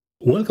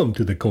Welcome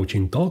to the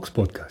Coaching Talks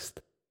podcast,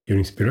 your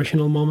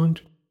inspirational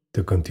moment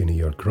to continue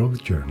your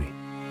growth journey.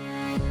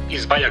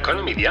 Is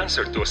bioeconomy the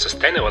answer to a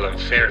sustainable and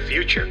fair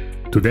future?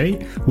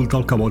 Today, we'll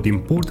talk about the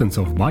importance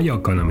of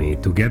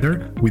bioeconomy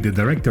together with the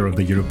director of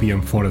the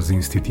European Forest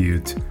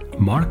Institute,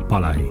 Mark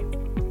Palahi.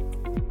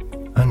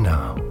 And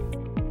now,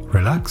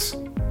 relax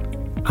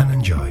and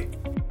enjoy.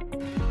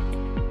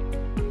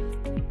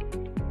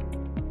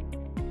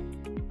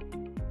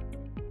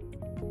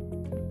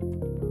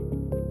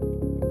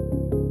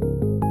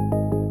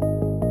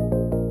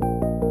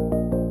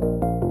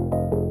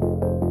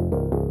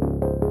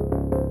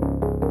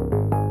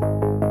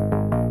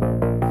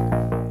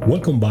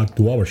 Welcome back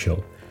to our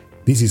show.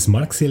 This is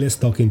Mark Siles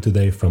talking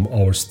today from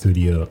our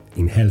studio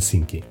in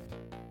Helsinki.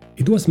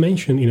 It was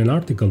mentioned in an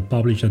article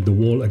published at the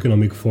World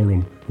Economic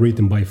Forum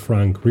written by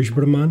Frank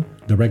Rischberman,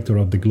 director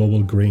of the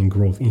Global Green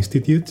Growth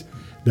Institute,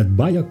 that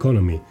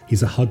bioeconomy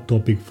is a hot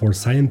topic for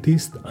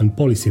scientists and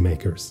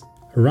policymakers.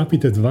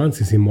 Rapid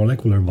advances in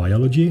molecular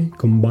biology,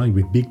 combined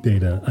with big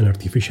data and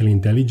artificial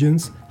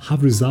intelligence,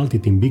 have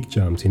resulted in big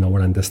jumps in our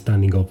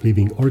understanding of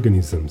living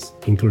organisms,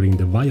 including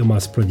the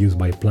biomass produced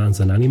by plants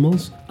and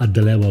animals at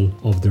the level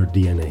of their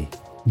DNA.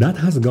 That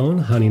has gone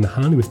hand in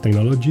hand with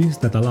technologies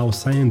that allow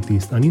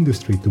scientists and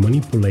industry to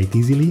manipulate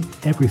easily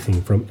everything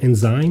from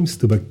enzymes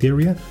to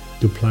bacteria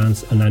to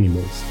plants and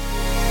animals.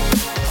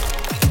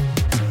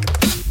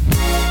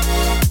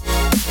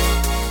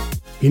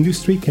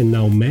 Industry can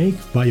now make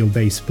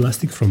bio-based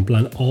plastic from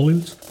plant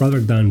oils rather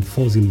than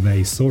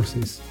fossil-based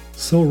sources.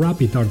 So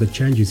rapid are the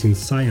changes in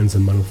science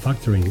and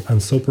manufacturing,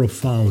 and so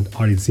profound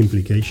are its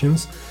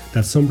implications,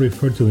 that some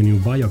refer to the new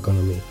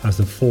bioeconomy as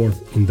the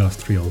fourth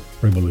industrial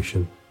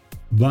revolution.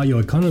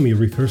 Bioeconomy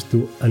refers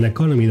to an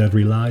economy that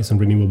relies on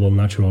renewable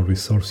natural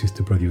resources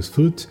to produce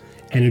food,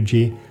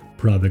 energy,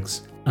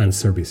 products, and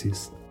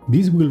services.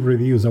 This will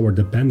reduce our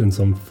dependence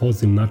on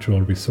fossil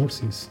natural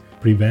resources,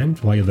 prevent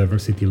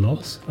biodiversity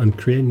loss, and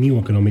create new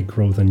economic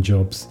growth and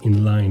jobs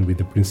in line with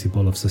the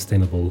principle of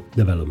sustainable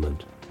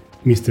development.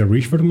 Mr.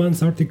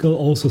 Rischberman's article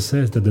also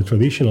says that the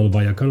traditional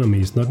bioeconomy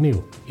is not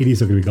new. It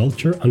is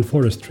agriculture and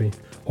forestry,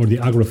 or the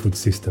agrofood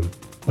system.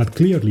 But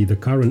clearly the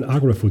current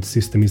agrofood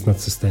system is not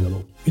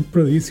sustainable. It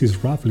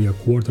produces roughly a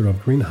quarter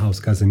of greenhouse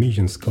gas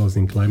emissions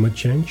causing climate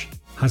change,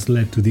 has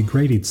led to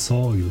degraded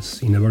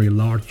soils in a very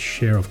large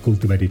share of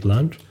cultivated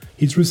land.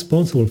 It's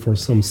responsible for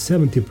some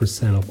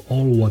 70% of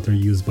all water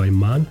used by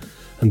man,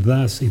 and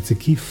thus it's a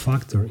key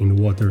factor in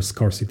water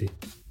scarcity.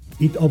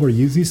 It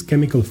overuses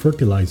chemical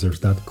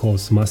fertilizers that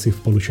cause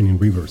massive pollution in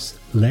rivers,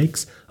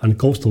 lakes, and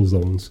coastal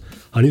zones,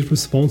 and is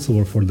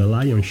responsible for the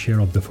lion's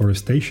share of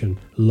deforestation,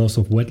 loss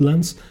of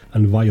wetlands,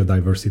 and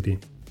biodiversity.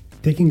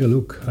 Taking a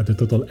look at the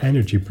total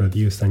energy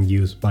produced and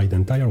used by the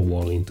entire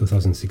world in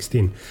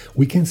 2016,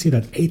 we can see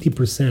that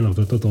 80% of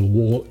the total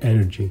world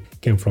energy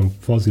came from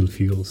fossil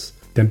fuels,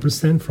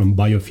 10% from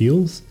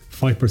biofuels,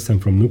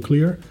 5% from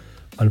nuclear,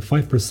 and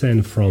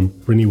 5% from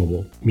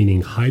renewable,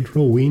 meaning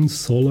hydro, wind,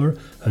 solar,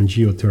 and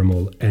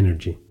geothermal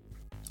energy.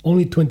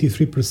 Only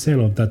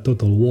 23% of that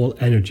total world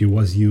energy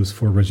was used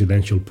for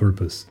residential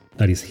purpose,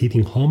 that is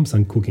heating homes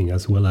and cooking,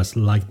 as well as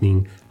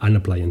lighting and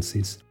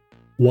appliances,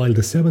 while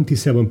the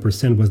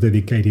 77% was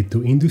dedicated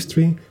to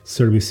industry,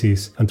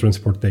 services, and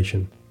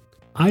transportation.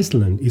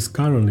 Iceland is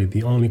currently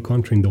the only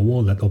country in the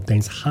world that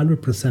obtains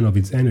 100% of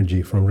its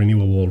energy from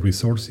renewable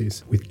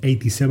resources, with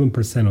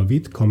 87% of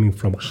it coming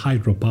from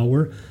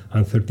hydropower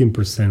and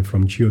 13%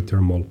 from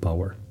geothermal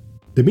power.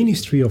 The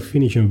Ministry of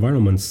Finnish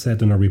Environment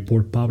said in a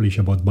report published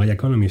about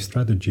bioeconomy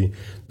strategy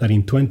that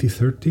in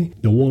 2030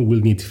 the world will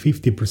need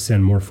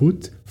 50% more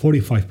food,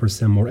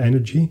 45% more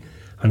energy,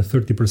 and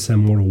 30%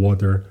 more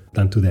water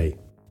than today.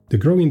 The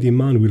growing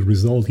demand will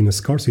result in a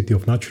scarcity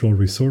of natural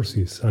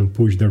resources and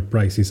push their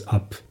prices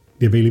up.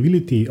 The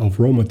availability of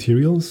raw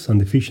materials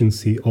and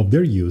efficiency of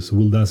their use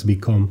will thus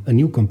become a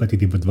new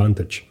competitive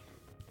advantage.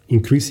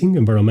 Increasing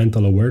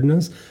environmental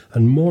awareness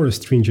and more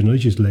stringent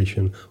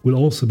legislation will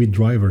also be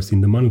drivers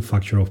in the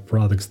manufacture of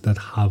products that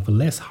have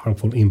less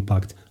harmful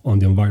impact on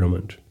the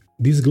environment.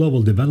 This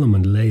global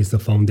development lays the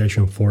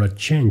foundation for a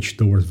change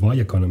towards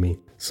bioeconomy,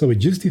 so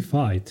it's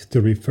justified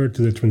to refer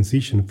to the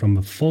transition from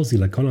a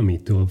fossil economy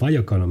to a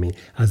bioeconomy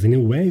as a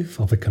new wave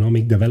of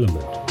economic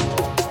development.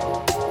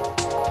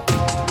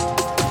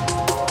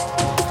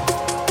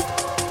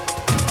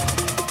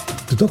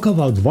 To talk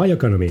about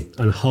bioeconomy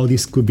and how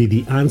this could be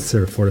the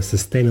answer for a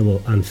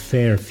sustainable and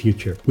fair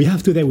future, we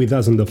have today with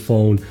us on the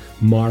phone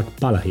Mark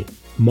Palahi.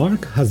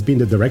 Mark has been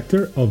the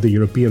director of the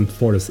European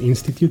Forest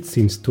Institute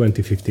since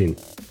 2015.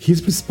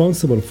 He's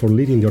responsible for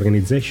leading the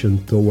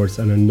organization towards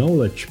an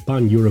acknowledged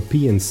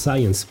pan-European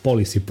science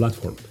policy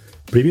platform.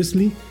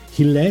 Previously,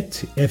 he led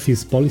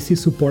EFI's policy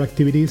support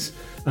activities,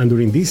 and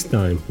during this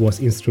time was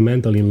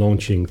instrumental in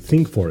launching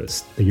Think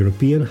Forest, the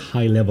European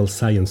high-level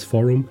science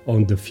forum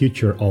on the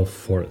future of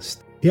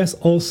forest. He has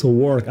also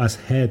worked as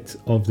head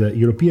of the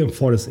European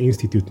Forest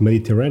Institute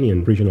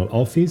Mediterranean Regional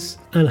Office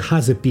and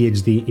has a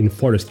PhD in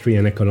forestry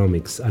and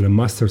economics and a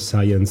master's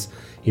science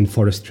in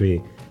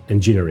forestry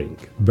engineering.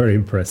 Very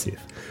impressive.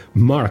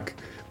 Mark,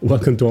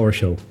 Welcome to our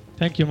show.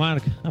 Thank you,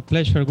 Mark. A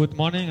pleasure. Good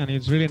morning. And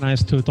it's really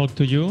nice to talk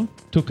to you,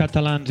 two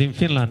Catalans in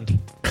Finland.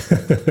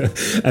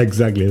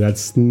 Exactly.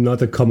 That's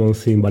not a common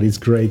thing, but it's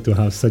great to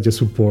have such a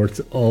support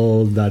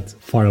all that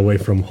far away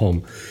from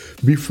home.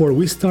 Before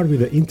we start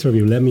with the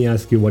interview, let me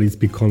ask you what is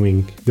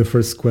becoming the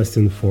first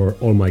question for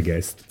all my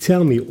guests.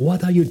 Tell me,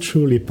 what are you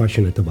truly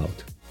passionate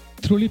about?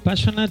 Truly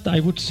passionate,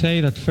 I would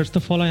say that first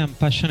of all, I am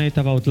passionate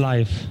about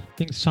life. I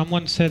think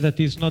someone said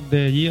that it's not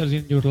the years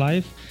in your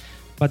life,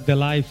 but the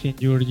life in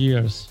your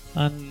years.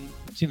 And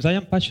since I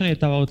am passionate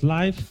about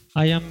life,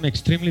 I am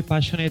extremely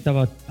passionate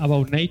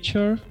about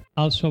nature,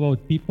 also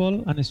about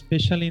people, and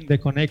especially in the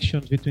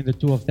connections between the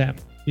two of them,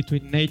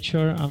 between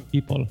nature and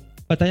people.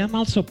 But I am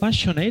also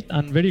passionate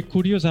and very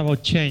curious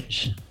about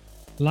change.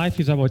 Life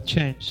is about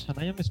change, and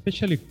I am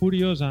especially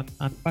curious and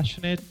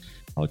passionate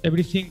about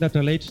everything that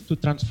relates to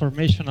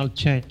transformational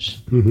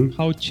change,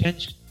 how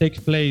change takes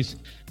place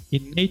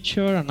in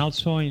nature and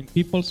also in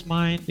people's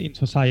mind, in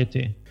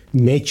society.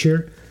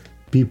 Nature,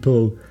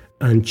 people,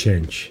 and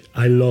change.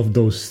 I love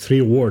those three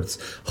words.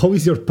 How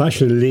is your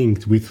passion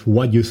linked with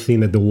what you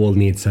think that the world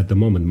needs at the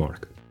moment,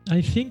 Mark?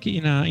 I think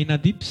in a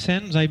deep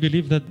sense, I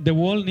believe that the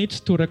world needs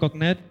to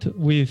reconnect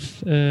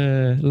with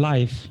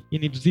life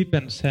in its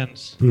deepest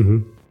sense.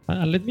 And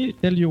let me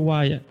tell you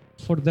why.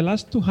 For the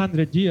last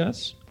 200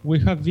 years, we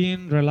have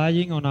been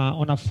relying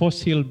on a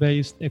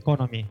fossil-based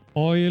economy.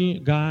 Oil,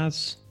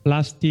 gas,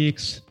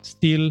 plastics,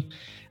 steel.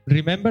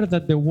 Remember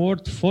that the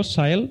word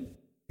fossil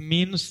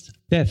means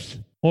death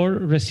or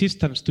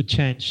resistance to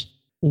change,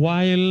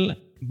 while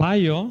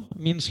bio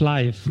means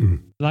life.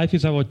 Life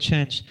is about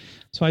change.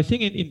 So I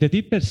think in the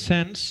deepest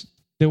sense,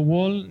 the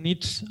world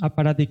needs a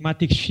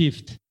paradigmatic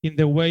shift in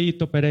the way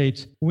it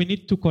operates. We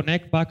need to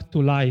connect back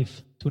to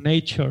life, to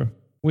nature.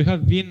 We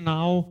have been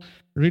now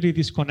really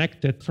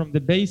disconnected from the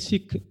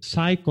basic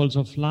cycles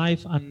of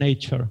life and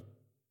nature.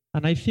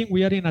 And I think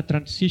we are in a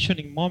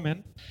transitioning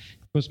moment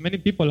because many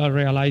people are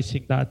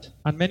realizing that.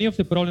 And many of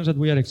the problems that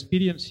we are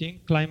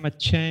experiencing, climate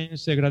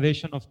change,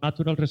 degradation of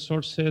natural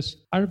resources,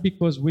 are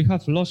because we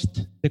have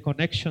lost the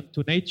connection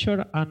to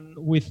nature and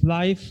with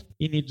life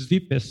in its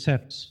deepest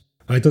sense.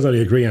 I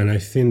totally agree. And I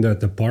think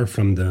that apart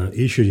from the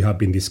issue you have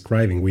been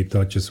describing, we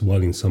touched as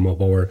well in some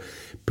of our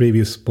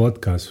previous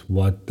podcasts,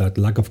 what that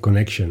lack of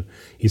connection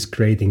is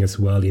creating as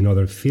well in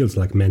other fields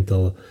like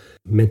mental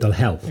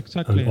health.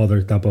 Exactly. And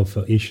other type of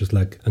issues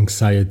like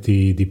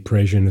anxiety,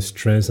 depression,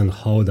 stress, and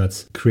how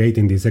that's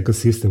creating this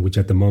ecosystem, which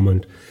at the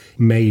moment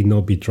may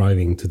not be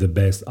driving to the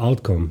best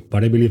outcome.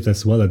 But I believe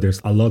as well that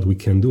there's a lot we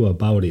can do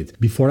about it.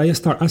 Before I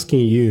start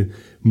asking you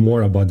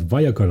more about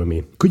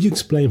bioeconomy, could you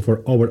explain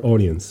for our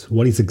audience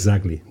what is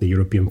exactly the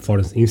European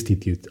Forest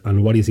Institute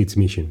and what is its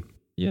mission?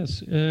 Yes,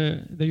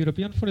 the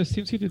European Forest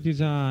Institute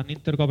is an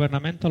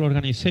intergovernmental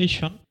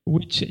organization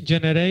which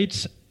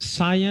generates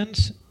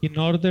science in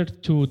order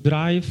to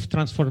drive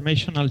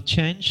transformational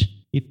change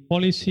in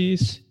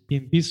policies,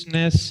 in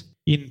business,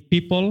 in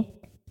people,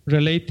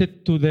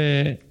 related to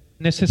the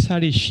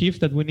necessary shift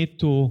that we need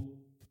to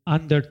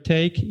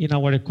undertake in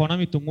our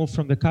economy to move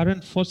from the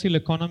current fossil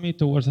economy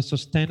towards a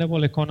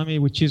sustainable economy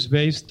which is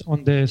based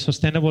on the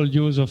sustainable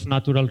use of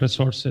natural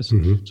resources.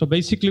 So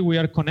basically we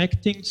are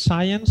connecting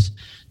science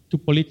to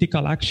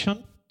political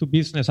action, to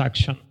business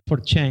action for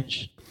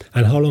change.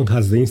 And how long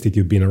has the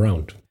Institute been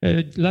around?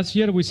 Last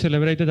year we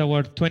celebrated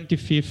our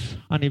 25th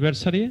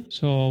anniversary,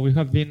 so we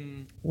have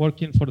been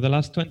working for the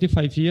last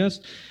 25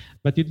 years,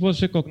 but it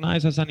was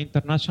recognized as an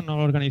international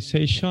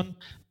organization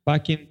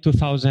back in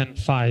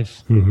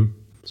 2005.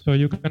 So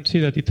you can see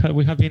that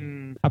we have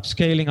been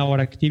upscaling our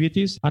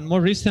activities, and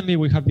more recently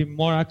we have been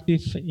more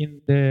active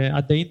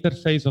at the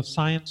interface of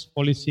science,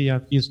 policy,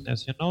 and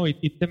business.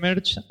 It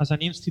emerged as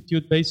an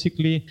institute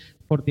basically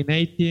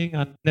coordinating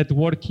and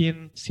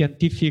networking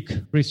scientific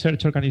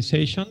research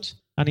organizations.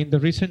 And in the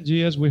recent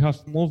years, we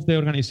have moved the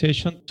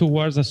organization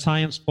towards a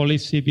science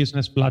policy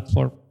business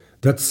platform.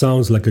 That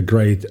sounds like a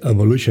great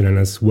evolution and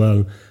as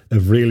well a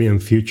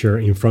brilliant future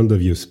in front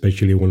of you,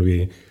 especially when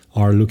we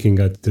are looking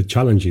at the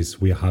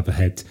challenges we have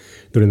ahead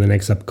during the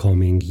next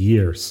upcoming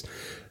years.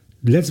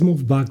 Let's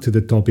move back to the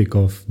topic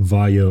of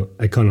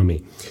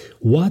bioeconomy.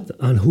 What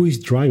and who is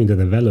driving the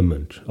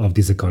development of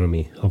this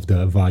economy, of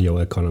the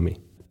bioeconomy?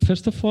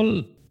 First of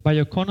all,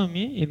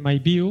 bioeconomy, in my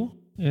view,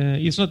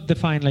 is not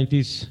defined like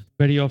this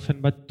very often,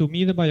 but to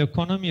me the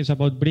bioeconomy is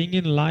about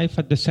bringing life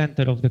at the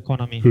center of the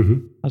economy.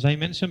 As I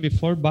mentioned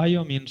before,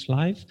 bio means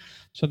life,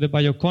 so the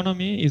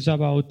bioeconomy is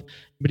about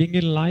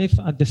bringing life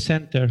at the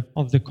center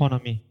of the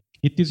economy.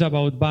 It is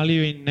about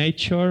valuing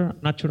nature,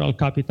 natural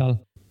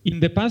capital.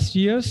 In the past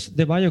years,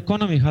 the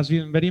bioeconomy has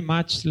been very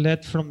much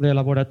led from the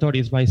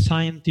laboratories by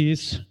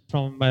scientists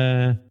from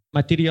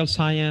material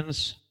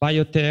science,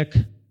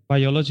 biotech,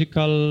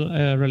 biological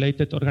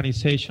related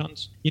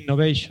organizations,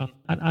 innovation.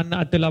 And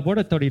at the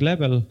laboratory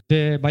level,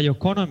 the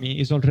bioeconomy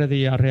is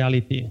already a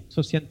reality.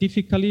 So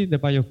scientifically, the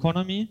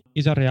bioeconomy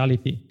is a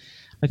reality.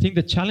 I think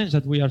the challenge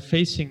that we are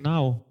facing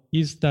now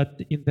is that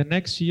in the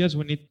next years,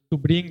 we need to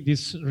bring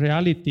this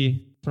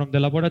reality from the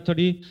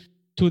laboratory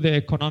to the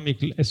economic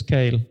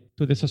scale,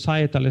 to the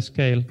societal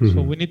scale.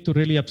 So we need to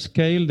really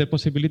upscale the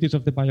possibilities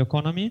of the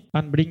bioeconomy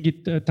and bring it,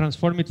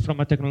 transform it from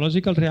a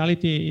technological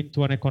reality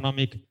into an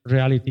economic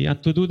reality. And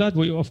to do that,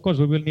 we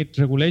will need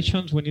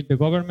regulations. We need the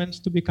governments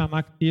to become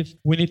active.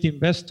 We need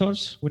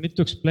investors. We need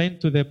to explain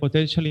to the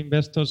potential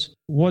investors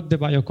what the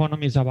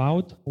bioeconomy is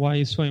about, why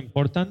it's so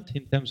important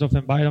in terms of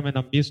environment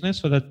and business,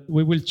 so that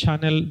we will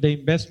channel the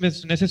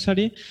investments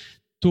necessary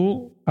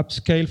to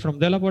upscale from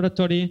the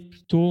laboratory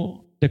to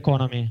the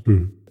economy.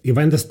 If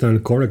I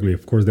understand correctly,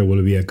 of course, there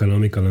will be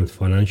economical and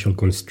financial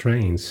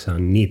constraints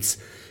and needs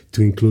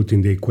to include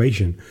in the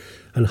equation.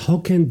 And how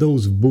can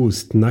those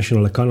boost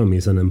national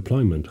economies and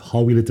employment?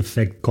 How will it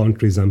affect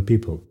countries and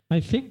people? I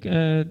think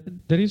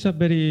there is a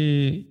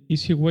very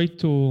easy way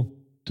to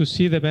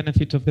see the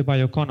benefits of the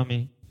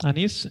bioeconomy. And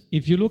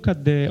if you look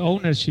at the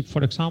ownership,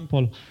 for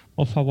example,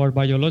 of our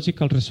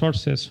biological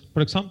resources,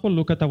 for example,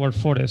 look at our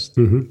forest.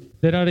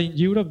 In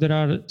Europe, there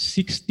are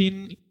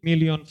 16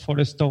 million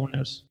forest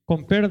owners.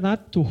 Compare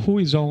that to who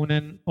is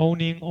owning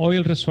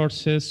oil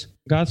resources,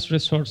 gas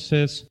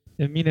resources,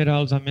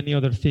 minerals, and many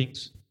other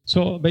things.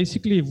 So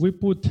basically, if we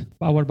put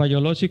our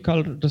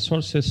biological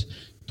resources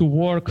to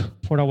work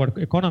for our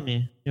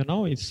economy,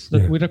 it's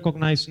that we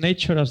recognize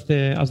nature as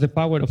the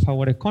power of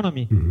our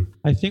economy.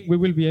 I think we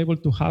will be able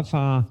to have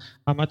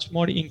a much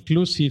more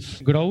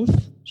inclusive growth,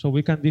 so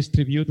we can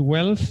distribute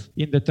wealth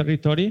in the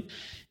territory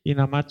in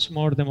a much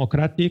more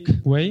democratic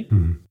way.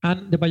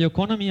 And the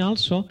bioeconomy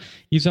also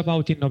is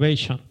about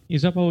innovation.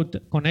 It's about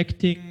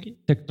connecting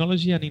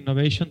technology and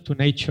innovation to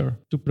nature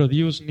to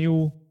produce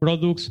new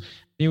products,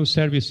 new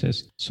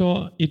services.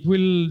 So it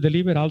will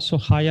deliver also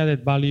high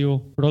added value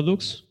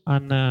products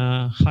and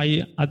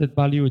high added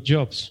value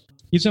jobs.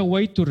 It's a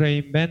way to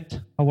reinvent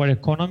our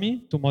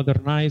economy, to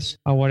modernize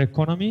our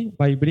economy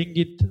by bringing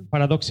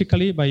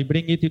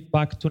it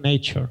back to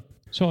nature.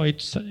 So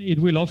it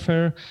will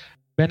offer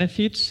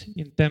benefits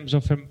in terms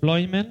of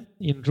employment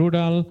in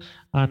rural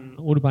and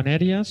urban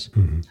areas,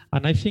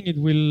 and I think it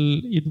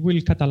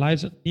will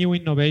catalyze new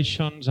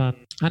innovations and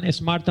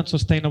smart and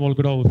sustainable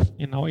growth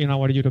in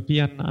our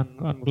European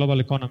and global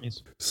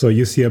economies. So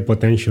you see a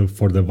potential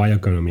for the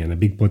bioeconomy and a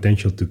big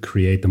potential to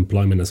create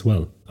employment as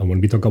well. And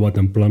when we talk about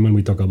employment,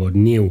 we talk about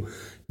new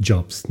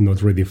jobs, not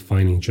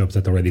redefining jobs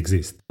that already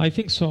exist. I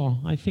think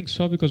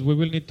so because we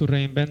will need to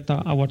reinvent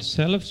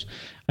ourselves.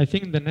 I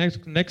think in the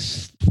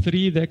next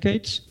 3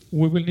 decades,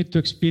 we will need to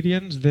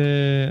experience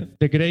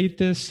the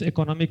greatest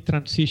economic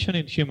transition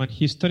in human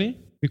history,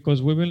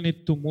 because we will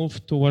need to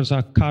move towards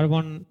a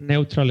carbon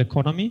neutral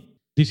economy.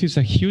 This is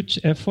a huge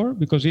effort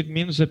because it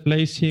means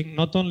replacing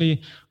not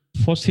only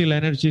fossil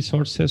energy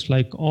sources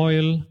like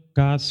oil,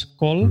 gas,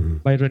 coal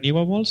by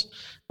renewables,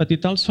 but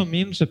it also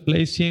means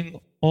replacing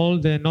all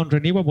the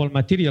non-renewable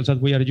materials that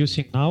we are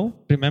using now.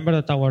 Remember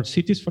that our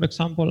cities, for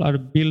example, are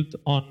based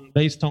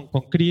on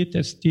concrete,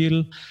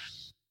 steel.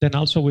 Then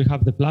also we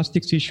have the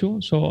plastics issue.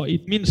 So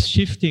it means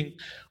shifting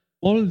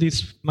all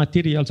these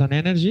materials and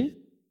energy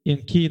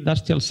in key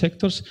industrial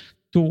sectors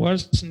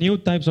towards new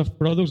types of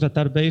products that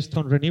are based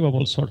on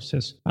renewable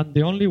sources. And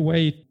the only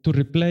way to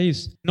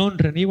replace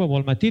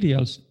non-renewable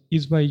materials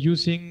is by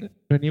using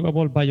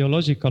renewable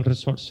biological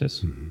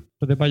resources.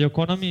 So the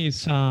bioeconomy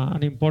is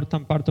an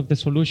important part of the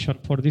solution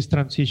for this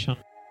transition.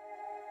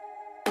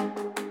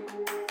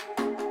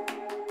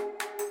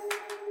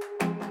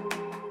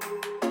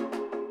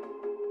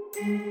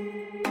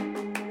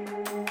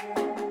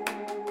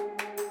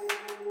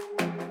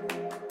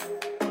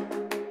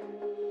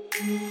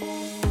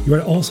 You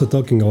are also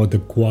talking about the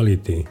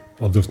quality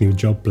of those new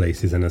job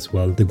places and as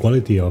well the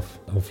quality of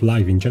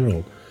life in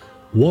general.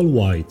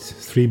 Worldwide,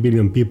 3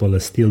 billion people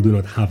still do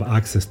not have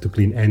access to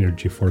clean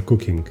energy for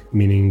cooking,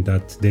 meaning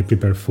that they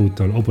prepare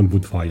food on open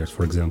wood fires,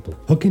 for example.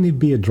 How can it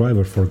be a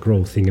driver for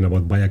growth thinking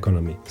about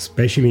bioeconomy,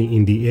 especially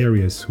in the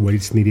areas where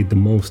it's needed the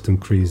most to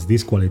increase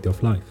this quality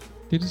of life?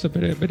 This is a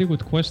very, very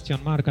good question,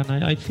 Mark, and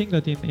I think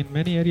that in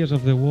many areas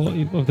of the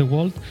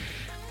world,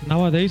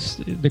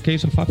 nowadays, the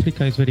case of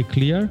Africa is very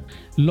clear.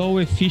 Low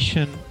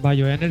efficient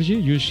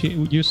bioenergy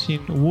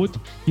using wood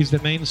is the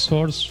main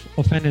source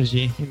of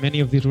energy in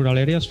many of the rural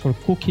areas for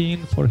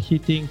cooking, for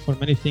heating, for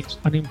many things.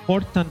 An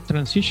important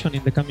transition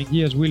in the coming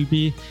years will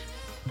be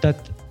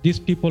that these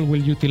people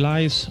will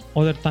utilize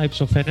other types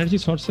of energy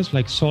sources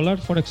like solar,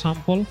 for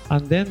example,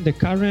 and then the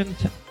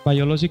current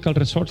biological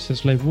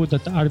resources like wood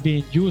that are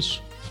being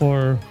used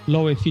for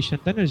low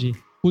efficient energy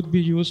could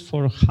be used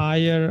for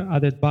higher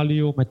added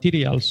value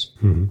materials.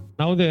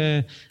 Now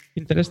the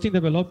interesting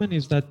development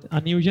is that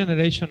a new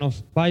generation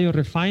of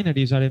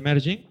biorefineries are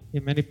emerging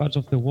in many parts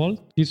of the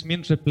world. This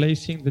means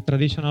replacing the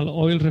traditional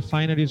oil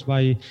refineries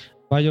by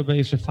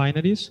bio-based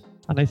refineries.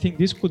 And I think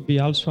this could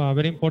be also a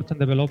very important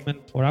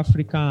development for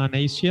Africa and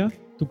Asia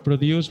to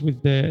produce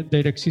with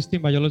their existing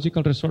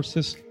biological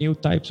resources new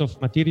types of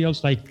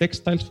materials like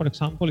textiles, for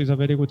example, is a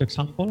very good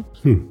example.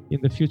 In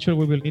the future,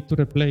 we will need to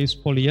replace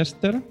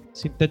polyester,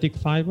 synthetic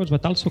fibers,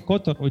 but also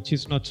cotton, which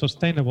is not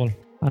sustainable.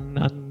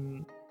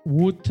 And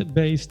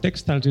wood-based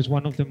textiles is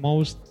one of the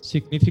most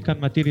significant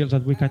materials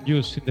that we can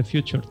use in the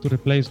future to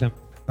replace them.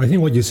 I think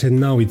what you said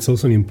now, it's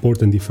also an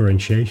important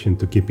differentiation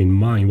to keep in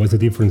mind. What's the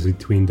difference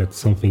between that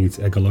something is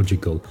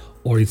ecological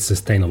or it's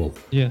sustainable?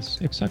 Yes,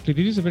 exactly.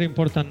 This is a very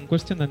important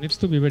question that needs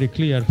to be very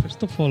clear.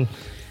 First of all,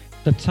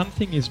 that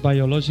something is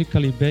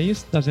biologically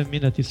based doesn't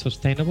mean that it's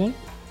sustainable.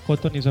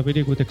 Cotton is a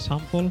very good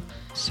example.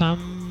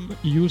 Some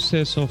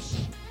uses of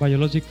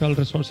biological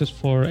resources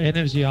for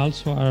energy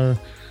also are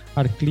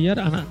clear.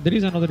 And there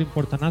is another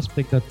important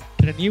aspect, that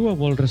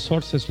renewable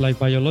resources like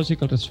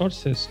biological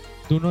resources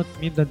do not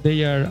mean that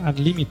they are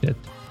unlimited.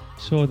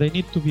 So they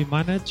need to be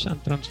managed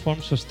and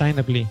transformed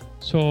sustainably.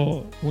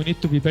 So we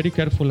need to be very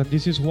careful, and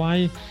this is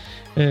why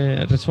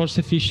resource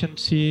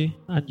efficiency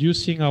and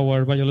using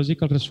our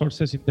biological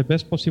resources in the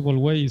best possible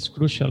way is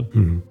crucial.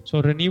 Mm-hmm.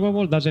 So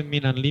renewable doesn't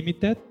mean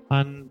unlimited,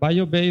 and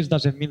bio-based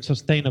doesn't mean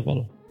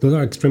sustainable. Those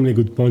are extremely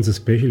good points,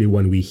 especially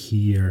when we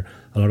hear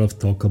a lot of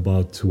talk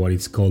about what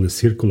is called the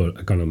circular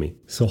economy.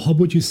 So how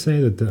would you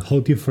say that how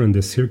different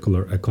the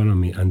circular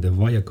economy and the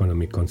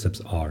bioeconomy concepts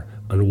are,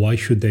 and why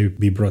should they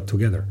be brought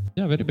together?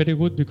 Yeah, very, very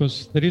good,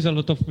 because there is a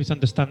lot of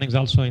misunderstandings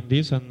also in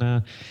this.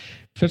 And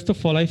first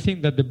of all, I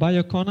think that the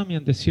bioeconomy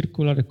and the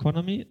circular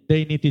economy,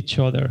 they need each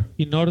other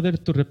in order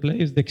to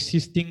replace the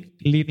existing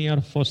linear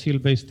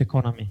fossil-based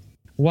economy.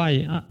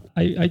 Why?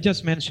 I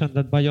just mentioned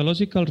that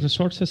biological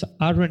resources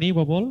are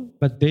renewable,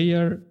 but they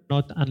are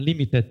not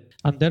unlimited.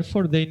 And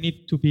therefore, they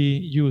need to be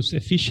used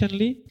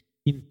efficiently,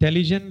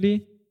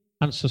 intelligently,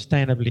 and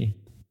sustainably.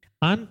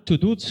 And to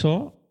do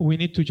so, we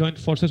need to join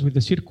forces with the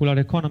circular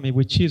economy,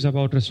 which is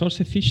about resource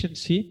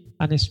efficiency,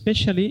 and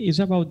especially is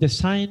about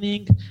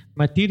designing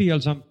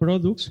materials and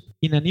products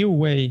in a new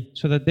way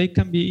so that they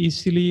can be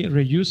easily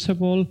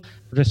reusable,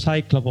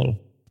 recyclable.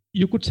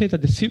 You could say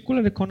that the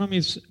circular economy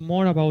is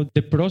more about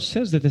the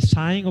process, the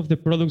design of the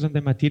products and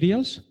the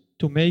materials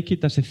to make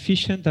it as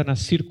efficient and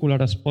as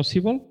circular as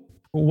possible,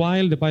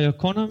 while the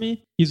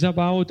bioeconomy is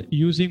about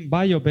using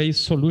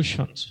bio-based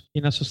solutions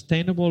in a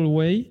sustainable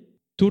way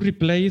to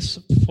replace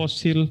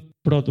fossil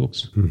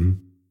products. Mm-hmm.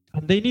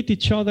 And they need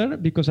each other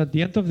because at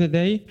the end of the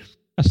day,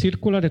 a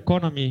circular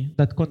economy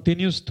that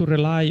continues to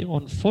rely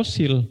on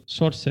fossil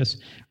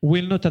sources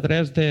will not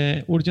address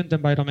the urgent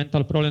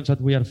environmental problems that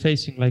we are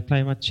facing, like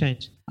climate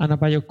change. And a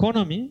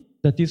bioeconomy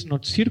that is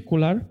not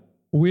circular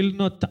will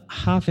not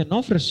have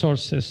enough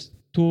resources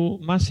to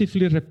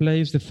massively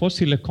replace the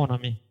fossil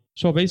economy.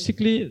 So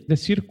basically, the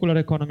circular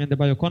economy and the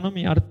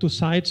bioeconomy are two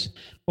sides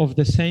of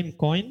the same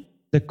coin,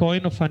 the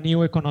coin of a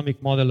new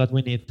economic model that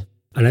we need.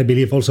 And I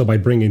believe also by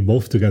bringing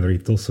both together,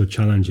 it also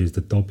challenges the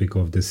topic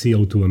of the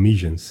CO2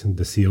 emissions,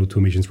 the CO2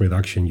 emissions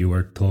reduction you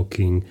were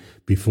talking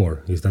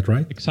before. Is that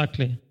right?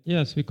 Exactly.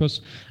 Yes,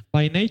 because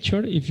by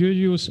nature, if you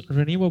use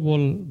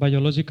renewable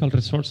biological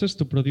resources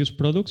to produce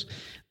products,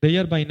 they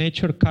are by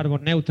nature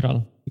carbon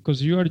neutral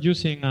because you are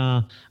using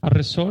a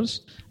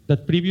resource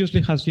that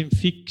previously has been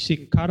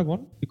fixing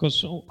carbon,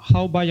 because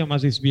how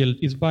biomass is built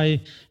is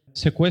by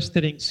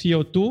sequestering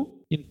CO2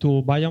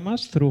 into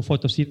biomass through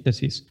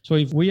photosynthesis. So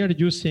if we are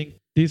using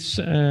this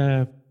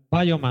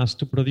biomass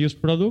to produce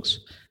products,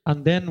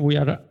 and then we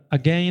are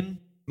again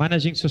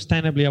managing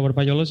sustainably our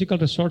biological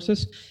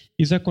resources,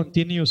 is a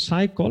continuous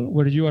cycle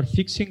where you are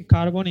fixing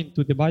carbon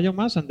into the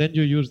biomass, and then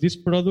you use these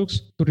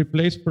products to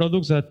replace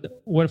products that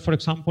were, for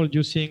example,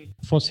 using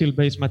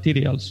fossil-based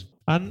materials.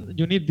 And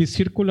you need these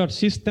circular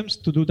systems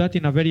to do that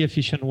in a very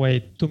efficient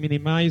way, to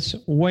minimize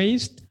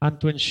waste and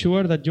to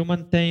ensure that you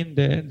maintain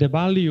the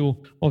value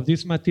of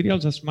these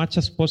materials as much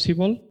as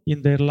possible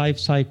in their life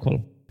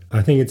cycle.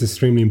 I think it's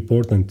extremely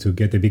important to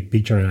get a big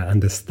picture and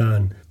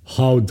understand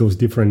how those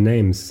different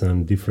names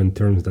and different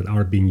terms that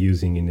are being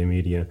used in the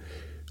media,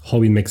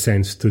 how it makes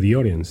sense to the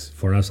audience,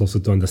 for us also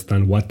to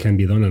understand what can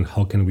be done and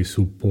how can we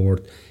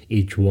support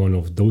each one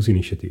of those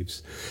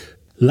initiatives.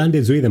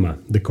 Lande Zuidema,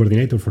 the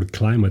coordinator for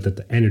climate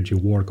and energy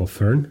work of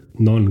FERN,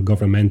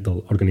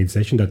 non-governmental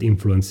organization that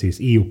influences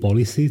EU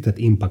policies that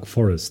impact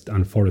forest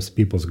and forest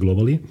peoples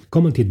globally,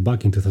 commented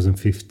back in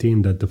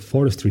 2015 that the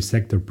forestry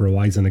sector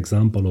provides an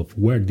example of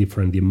where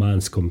different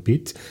demands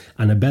compete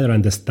and a better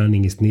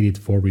understanding is needed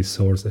for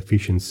resource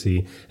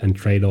efficiency and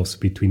trade-offs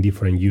between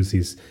different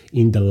uses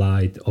in the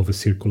light of a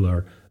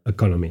circular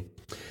economy.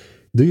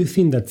 Do you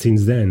think that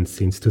since then,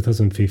 since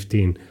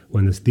 2015,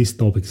 when these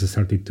topics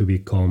started to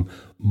become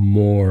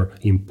more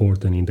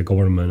important in the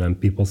government and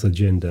people's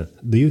agenda,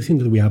 do you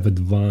think that we have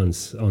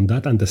advanced on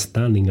that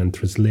understanding and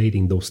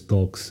translating those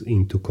talks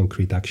into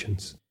concrete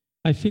actions?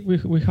 I think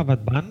we have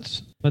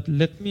advanced, but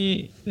let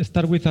me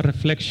start with a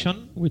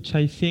reflection, which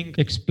I think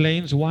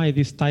explains why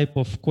this type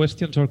of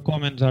questions or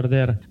comments are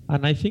there.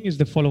 And I think it's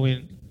the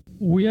following.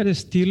 We are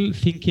still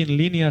thinking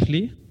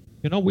linearly.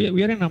 You know,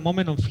 we are in a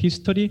moment of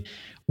history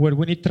where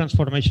we need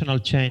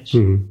transformational change.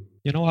 Mm-hmm.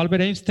 You know,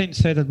 Albert Einstein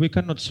said that we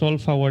cannot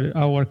solve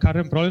our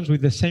current problems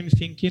with the same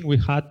thinking we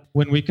had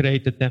when we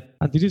created them.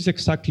 And this is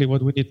exactly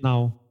what we need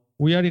now.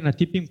 We are in a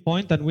tipping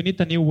point and we need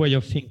a new way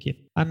of thinking.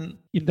 And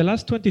in the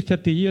last 20,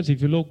 30 years,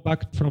 if you look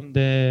back from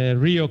the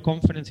Rio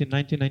conference in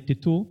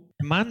 1992,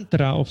 the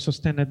mantra of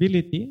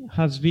sustainability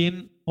has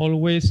been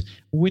always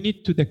we need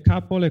to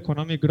decouple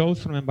economic growth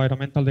from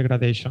environmental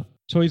degradation.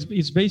 So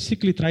it's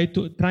basically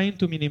trying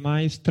to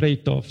minimize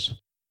trade-offs.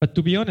 But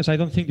to be honest, I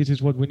don't think this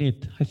is what we need.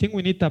 I think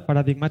we need a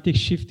paradigmatic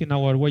shift in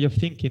our way of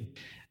thinking.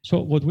 So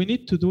what we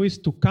need to do is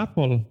to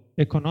couple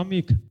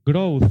economic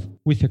growth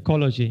with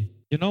ecology.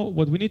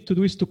 What we need to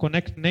do is to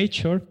connect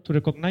nature, to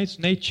recognize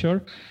nature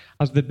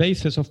as the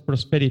basis of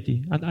prosperity.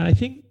 And I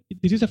think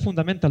this is a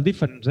fundamental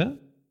difference.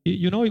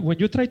 When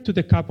you try to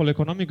decouple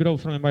economic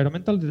growth from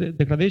environmental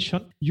degradation,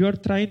 you are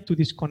trying to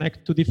disconnect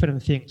two different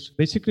things.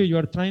 Basically, you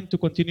are trying to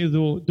continue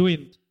doing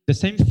the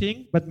same thing,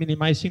 but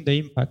minimizing the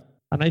impact.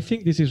 And I think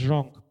this is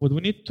wrong. What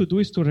we need to do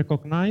is to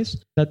recognize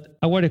that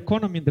our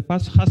economy in the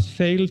past has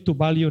failed to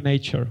value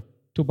nature,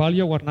 to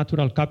value our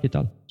natural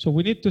capital. So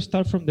we need to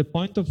start from the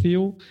point of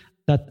view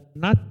that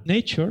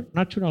nature,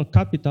 natural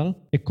capital,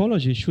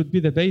 ecology should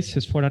be the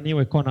basis for a new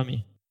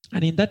economy.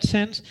 And in that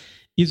sense,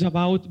 it's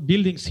about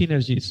building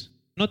synergies,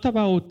 not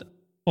about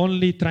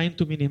only trying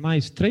to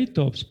minimize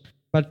trade-offs,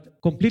 but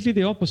completely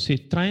the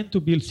opposite, trying to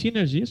build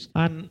synergies.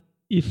 And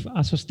if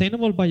a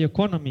sustainable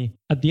bioeconomy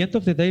at the end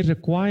of the day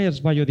requires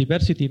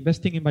biodiversity,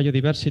 investing in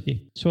biodiversity.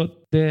 So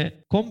the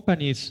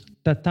companies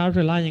that are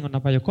relying on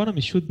a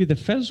bioeconomy should be the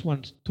first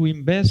ones to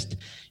invest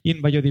in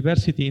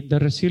biodiversity, in the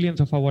resilience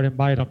of our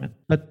environment.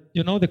 But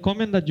the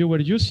comment that you were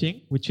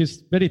using, which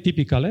is very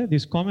typical,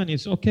 this comment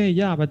is, okay,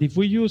 yeah, but if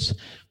we use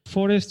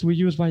forests, we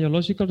use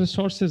biological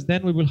resources,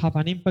 then we will have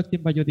an impact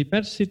in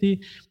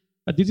biodiversity.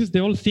 But this is the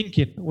old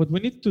thinking. What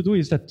we need to do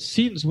is that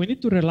since we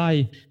need to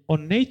rely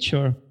on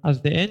nature as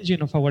the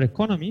engine of our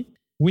economy,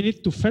 we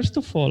need to first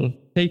of all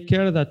take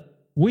care that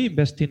we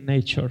invest in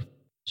nature.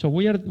 So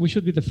we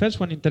should be the first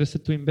one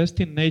interested to invest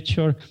in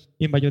nature,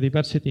 in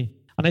biodiversity.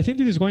 And I think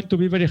this is going to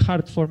be very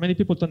hard for many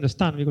people to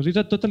understand because it's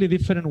a totally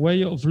different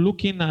way of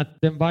looking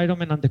at the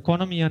environment and the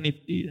economy and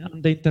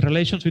the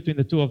interrelations between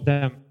the two of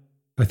them.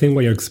 I think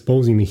what you're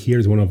exposing me here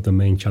is one of the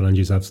main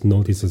challenges I've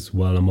noticed as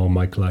well among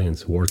my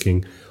clients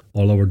working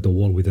all over the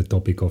world with the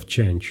topic of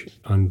change.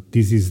 And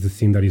this is the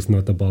thing that is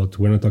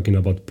we're not talking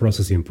about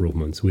process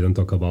improvements. We don't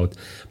talk about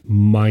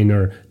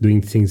minor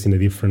doing things in a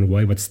different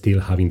way, but still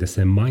having the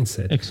same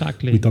mindset.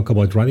 Exactly. We talk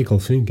about radical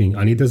thinking,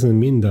 and it doesn't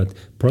mean that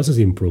process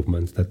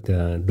improvements, that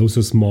those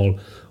are small,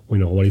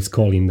 what is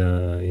called in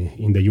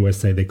the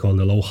USA, they call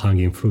the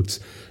low-hanging fruits,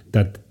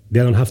 that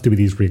they don't have to be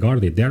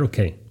disregarded. They're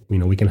okay.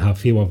 We can have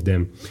few of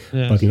them.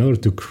 Yes. But in order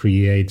to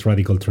create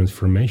radical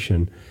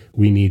transformation,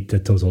 we need a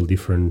total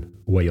different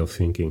way of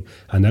thinking.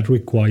 And that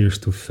requires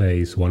to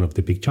face one of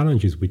the big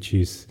challenges, which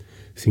is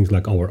things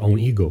like our own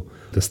ego,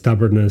 the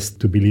stubbornness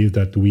to believe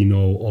that we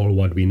know all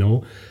what we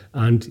know.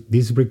 And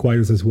this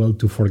requires as well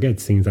to forget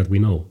things that we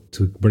know,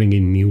 to bring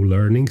in new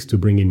learnings, to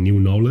bring in new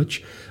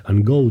knowledge,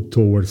 and go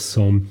towards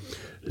some,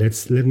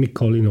 let me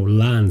call,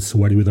 lands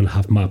where we don't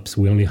have maps.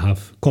 We only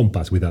have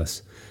compass with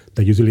us.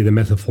 That's usually the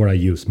metaphor I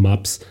use,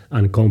 maps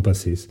and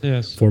compasses.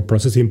 Yes. For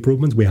process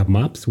improvements, we have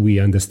maps,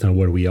 we understand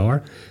where we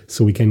are,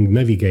 so we can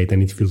navigate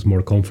and it feels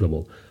more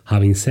comfortable.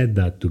 Having said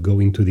that, to go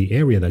into the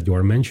area that you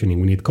are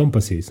mentioning, we need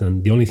compasses,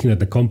 and the only thing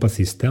that the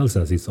compasses tells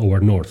us is our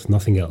north,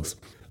 nothing else.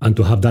 And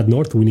to have that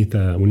north, we need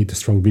a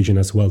strong vision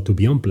as well to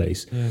be on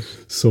place.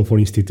 Yes. So for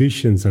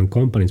institutions and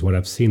companies, what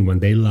I've seen, when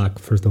they lack,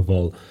 first of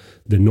all,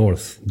 the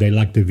north, they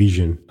lack the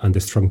vision and the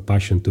strong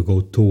passion to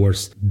go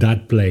towards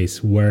that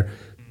place where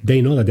they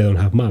know that they don't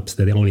have maps,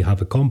 that they only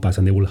have a compass,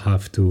 and they will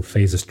have to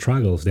face the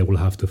struggles, they will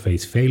have to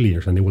face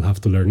failures, and they will have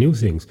to learn new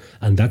things.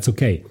 And that's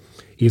okay.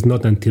 It's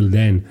not until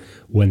then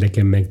when they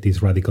can make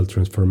these radical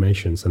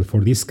transformations. And for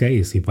this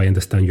case, if I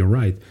understand you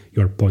right,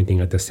 you're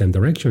pointing at the same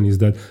direction, is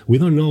that we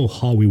don't know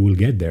how we will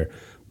get there.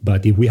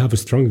 But if we have a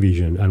strong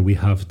vision and we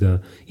have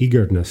the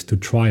eagerness to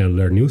try and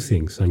learn new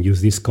things and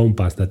use this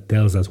compass that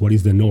tells us what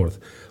is the north,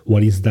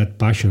 what is that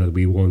passion that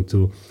we want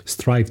to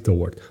strive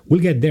toward, we'll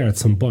get there at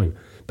some point.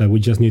 But we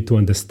just need to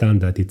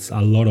understand that it's a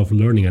lot of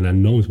learning and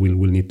unknowns we'll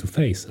need to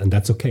face, and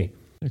that's okay.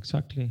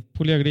 Exactly.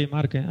 Fully agree,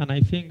 Mark. And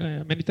I think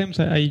many times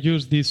I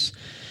use this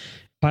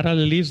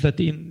parallelism that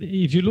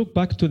if you look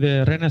back to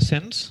the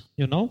Renaissance,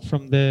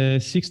 from the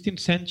 16th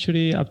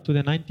century up to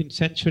the 19th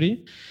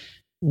century,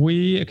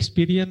 we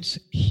experience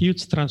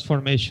huge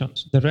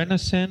transformations. The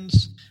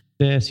Renaissance,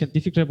 the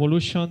scientific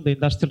revolution, the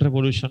industrial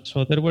revolution.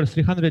 So there were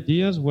 300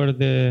 years where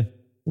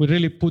we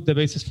really put the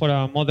basis for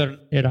a modern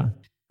era.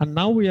 And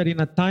now we are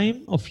in a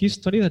time of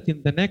history that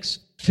in the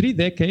next 3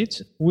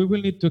 decades, we will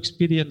need to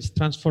experience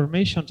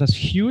transformations as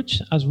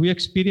huge as we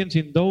experienced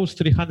in those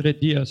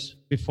 300 years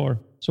before.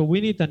 So we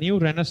need a new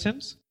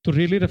renaissance to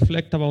really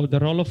reflect about the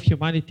role of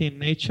humanity in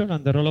nature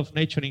and the role of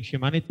nature in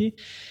humanity.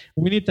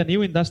 We need a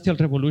new industrial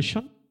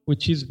revolution,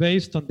 which is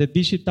based on the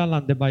digital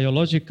and the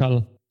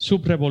biological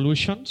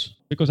sub-revolutions,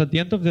 because at the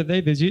end of the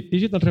day, the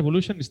digital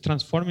revolution is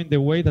transforming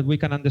the way that we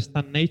can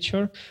understand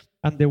nature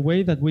and the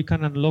way that we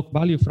can unlock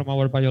value from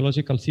our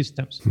biological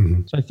systems.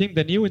 Mm-hmm. So I think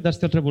the new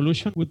industrial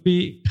revolution would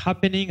be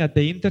happening at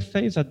the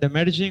interface, at the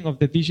merging of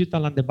the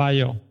digital and the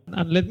bio.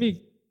 And let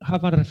me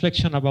have a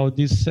reflection about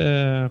this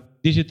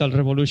digital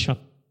revolution.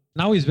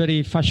 Now it's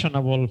very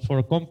fashionable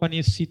for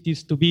companies,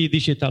 cities to be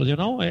digital.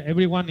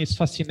 Everyone is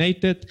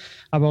fascinated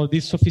about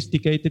these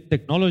sophisticated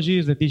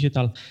technologies, the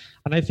digital.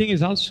 And I think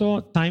it's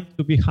also time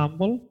to be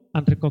humble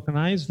and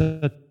recognize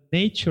that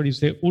nature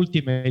is the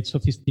ultimate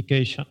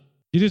sophistication.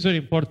 This is very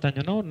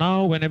important,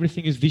 Now when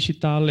everything is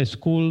digital,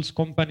 schools,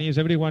 companies,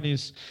 everyone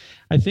is,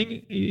 I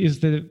think,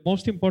 is the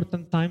most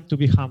important time to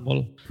be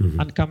humble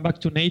and come back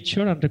to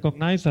nature and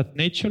recognize that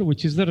nature,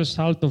 which is the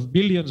result of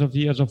billions of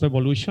years of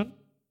evolution,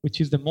 which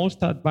is the most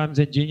advanced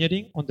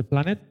engineering on the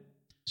planet.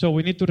 So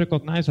we need to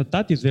recognize that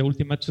that is the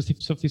ultimate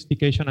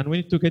sophistication, and we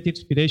need to get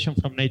inspiration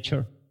from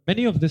nature.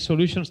 Many of the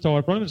solutions to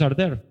our problems are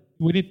there.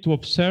 We need to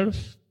observe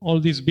all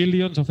these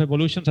billions of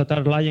evolutions that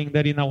are lying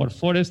there in our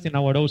forest, in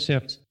our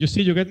oceans. You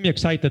see, you get me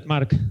excited,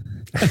 Mark.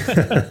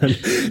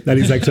 That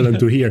is excellent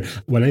to hear.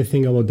 When I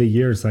think about the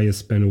years I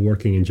spent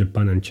working in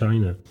Japan and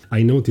China,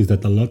 I noticed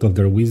that a lot of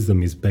their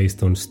wisdom is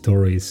based on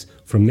stories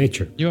from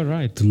nature. You're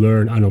right. To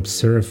learn and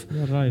observe.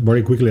 You're right.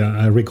 Very quickly,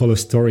 I recall a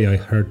story I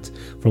heard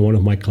from one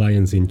of my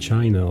clients in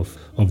China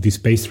of this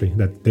pastry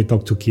that they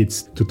talked to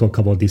kids to talk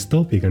about this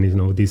topic.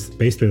 And this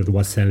pastry that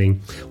was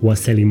selling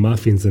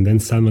muffins, and then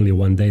suddenly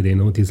one day they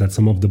noticed that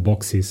some of the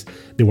boxes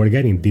they were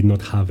getting did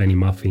not have any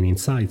muffin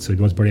inside. So it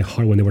was very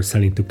hard when they were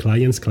selling to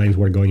clients. Clients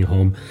were going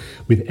home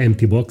with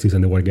empty boxes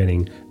and they were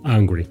getting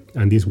angry.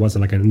 And this was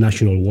like a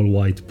national,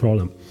 worldwide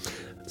problem.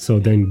 So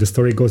then the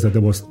story goes that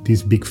there was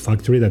this big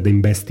factory that they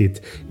invested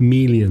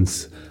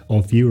millions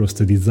of euros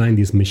to design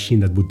this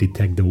machine that would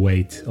detect the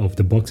weight of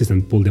the boxes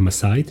and pull them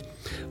aside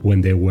when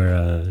they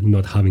were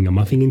not having a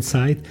muffin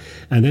inside.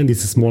 And then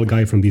this small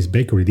guy from this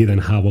bakery didn't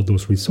have all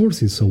those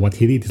resources. So what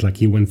he did is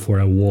he went for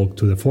a walk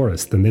to the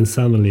forest. And then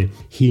suddenly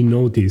he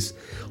noticed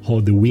how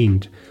the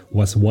wind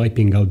was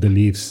wiping out the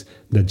leaves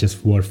that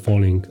just were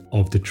falling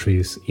off the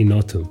trees in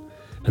autumn.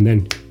 And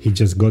then he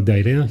just got the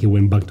idea. He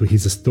went back to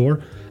his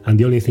store. And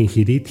the only thing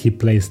he did, he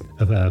placed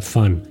a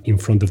fan in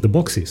front of the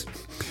boxes.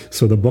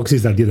 So the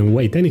boxes that didn't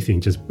weigh anything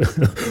just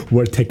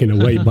were taken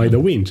away by the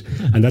wind.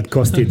 And that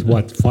costed,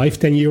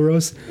 5-10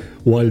 euros?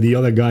 While the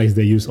other guys,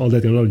 they use all the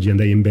technology and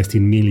they invest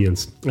in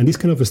millions. And these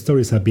kind of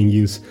stories have been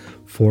used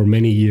for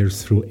many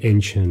years through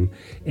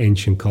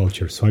ancient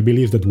culture. So I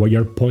believe that what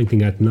you're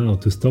pointing at now,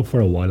 to stop for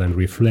a while and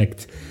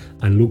reflect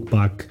and look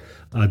back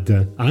at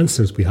the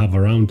answers we have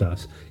around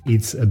us,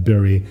 it's a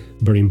very,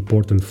 very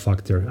important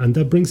factor. And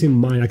that brings in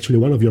mind actually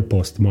one of your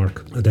posts,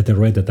 Mark, that I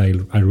read that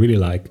I really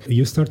like.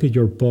 You started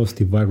your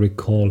post, if I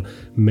recall,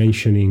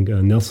 mentioning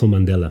Nelson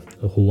Mandela,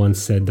 who once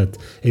said that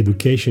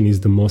education is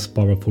the most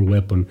powerful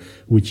weapon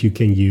which you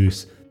can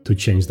use to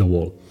change the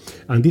world.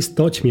 And this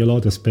touched me a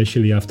lot,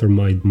 especially after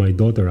my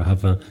daughter. I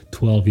have a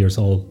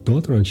 12-year-old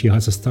daughter, and she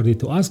has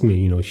started to ask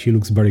me, she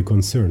looks very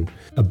concerned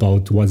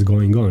about what's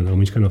going on and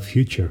which kind of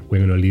future we're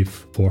going to leave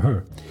for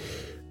her.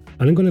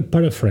 And I'm going to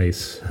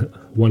paraphrase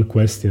one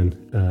question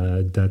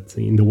that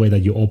in the way that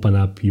you open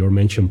up your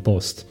mentioned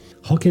post.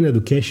 How can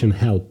education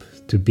help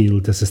to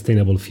build a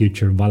sustainable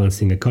future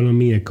balancing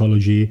economy,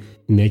 ecology,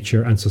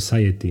 nature, and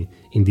society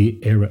in the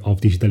era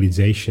of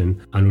digitalization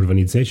and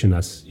urbanization,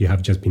 as you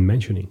have just been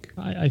mentioning?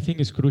 I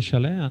think it's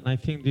crucial, and I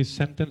think this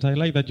sentence, I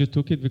like that you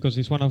took it because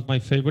it's one of my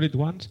favorite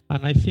ones.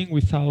 And I think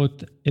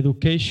without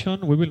education,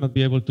 we will not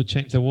be able to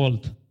change the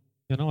world.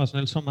 As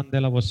Nelson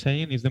Mandela was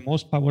saying, it's the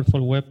most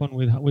powerful weapon.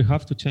 We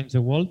have to change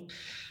the world.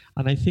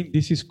 And I think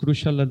this is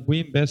crucial that we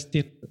invest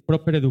in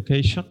proper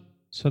education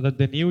so that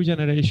the new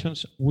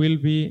generations will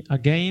be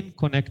again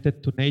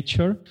connected to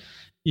nature.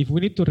 If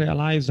we need to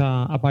realize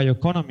a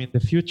bioeconomy in the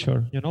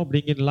future,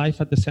 bringing life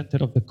at the center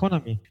of the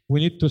economy, we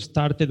need to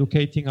start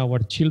educating our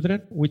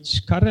children,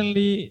 which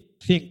currently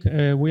think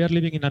we are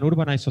living in an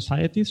urbanized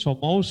society. So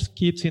most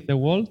kids in the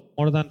world,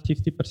 more than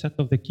 50%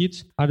 of the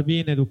kids, are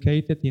being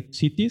educated in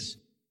cities.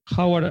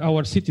 How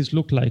our cities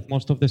look like,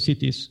 most of the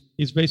cities.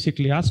 It's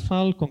basically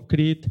asphalt,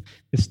 concrete,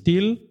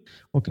 steel,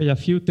 a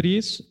few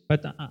trees.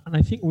 And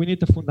I think we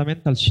need a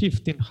fundamental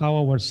shift in how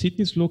our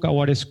cities look,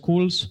 our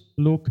schools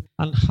look,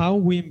 and how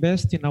we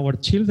invest in our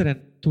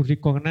children to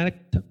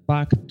reconnect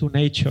back to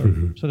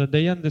nature, so that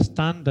they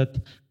understand that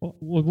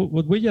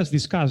what we just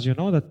discussed,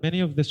 that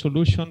many of the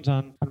solutions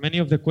and many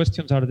of the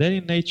questions are there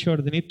in nature.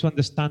 They need to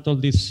understand all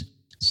these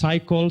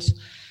cycles.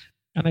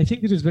 And I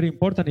think this is very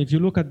important. If you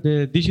look at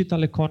the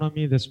digital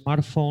economy, the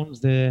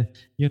smartphones, the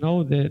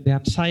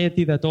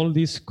anxiety that all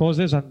this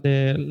causes, and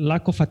the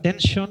lack of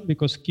attention,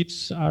 because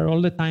kids are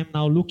all the time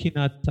now looking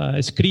at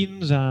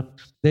screens and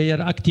they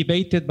are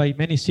activated by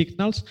many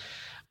signals.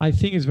 I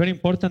think it's very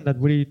important that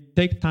we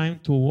take time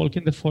to walk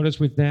in the forest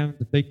with them,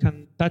 that they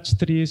can touch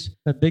trees,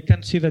 that they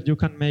can see that you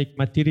can make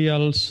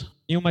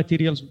new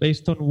materials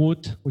based on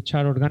wood, which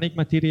are organic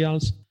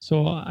materials.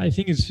 So I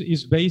think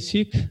it's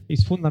basic,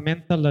 it's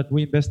fundamental that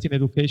we invest in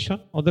education.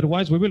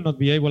 Otherwise, we will not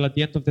be able at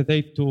the end of the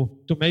day to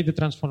make the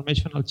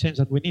transformational change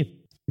that we need,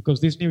 because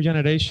these new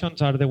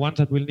generations are the ones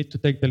that will need to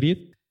take the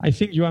lead. I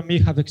think you and me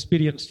have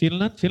experienced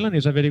Finland. Finland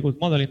is a very good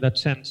model in that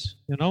sense.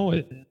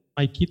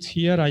 My kids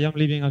here, I am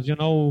living, as you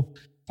know,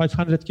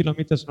 500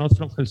 kilometers north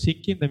from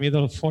Helsinki, in the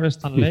middle of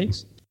forest and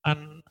lakes.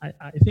 And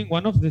I think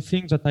one of the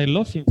things that I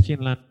love in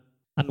Finland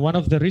And one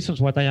of the reasons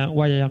why I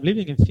am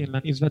living in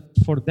Finland is that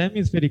for them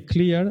it's very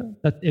clear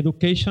that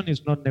education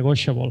is not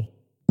negotiable.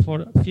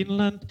 For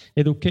Finland,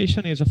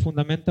 education is a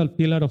fundamental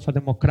pillar of a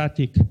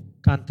democratic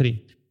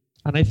country.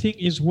 And I think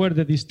is where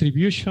the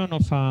distribution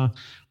of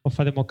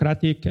a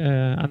democratic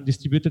and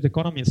distributed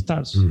economy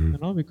starts,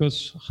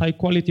 because high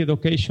quality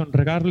education,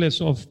 regardless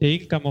of the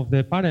income of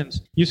the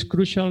parents, is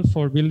crucial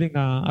for building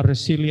a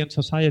resilient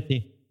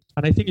society.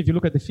 And I think if you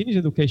look at the Finnish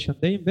education,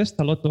 they invest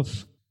a lot of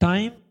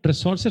time,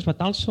 resources,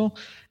 but also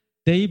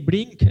they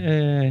bring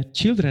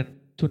children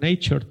to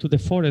nature, to the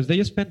forest.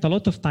 They spend a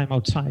lot of time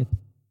outside.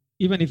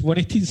 Even if when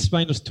it is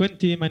minus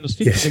 20, minus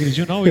 50 degrees,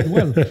 you know it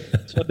well.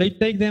 So they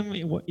take them,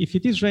 if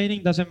it is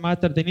raining, doesn't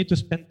matter. They need to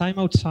spend time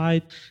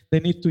outside. They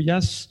need to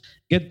just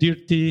get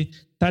dirty,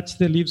 touch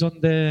the leaves on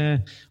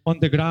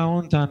the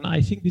ground. And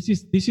I think this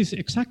is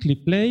exactly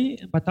play,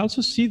 but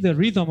also see the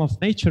rhythm of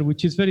nature,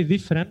 which is very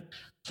different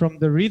from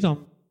the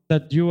rhythm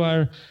that you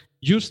are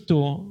used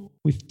to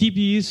with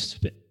TVs,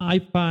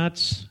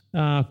 iPads,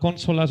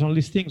 consoles, all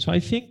these things. So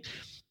I think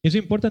it's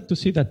important to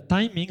see that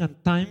timing and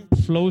time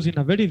flows in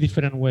a very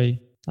different way.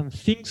 And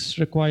things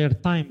require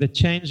time. The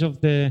change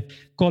of the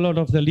color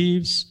of the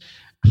leaves,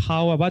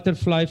 how a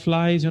butterfly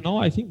flies,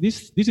 I think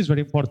this is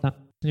very important,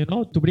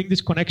 to bring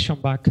this connection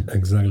back.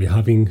 Exactly.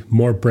 Having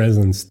more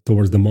presence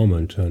towards the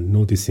moment and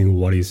noticing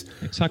what is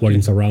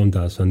around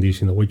us. And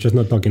this, we're just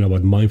not talking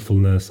about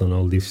mindfulness and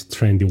all these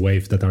trendy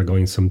waves that are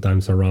going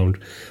sometimes around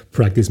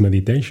practice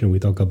meditation. We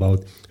talk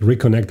about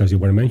reconnect, as you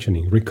were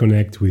mentioning,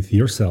 reconnect with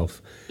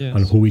yourself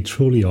and who we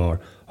truly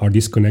are, our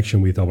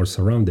disconnection with our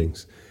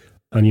surroundings.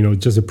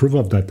 And, just a proof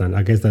of that, and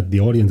I guess that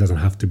the audience doesn't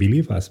have to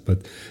believe us,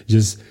 but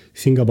just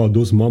think about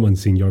those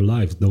moments in your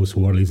life, those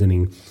who are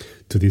listening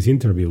to this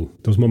interview,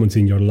 those moments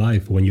in your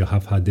life when you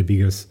have had the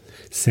biggest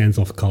sense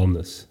of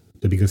calmness,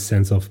 the biggest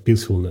sense of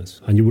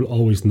peacefulness. And you will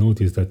always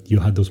notice that you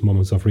had those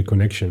moments of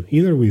reconnection,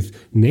 either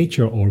with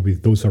nature or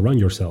with those around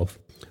yourself.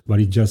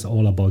 But it's just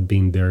all about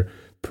being there,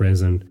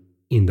 present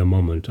in the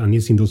moment. And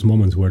it's in those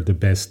moments where the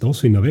best,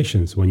 also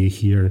innovations, when you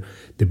hear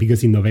the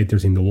biggest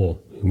innovators in the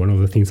world. One of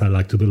the things I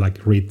like to do, like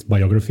read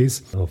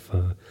biographies of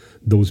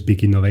those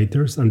big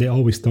innovators, and they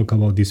always talk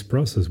about this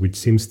process, which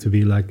seems to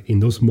be like in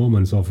those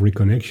moments of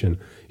reconnection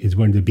is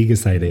when the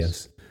biggest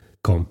ideas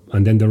come.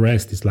 And then the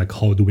rest is like,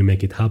 how do we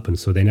make it happen?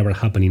 So they never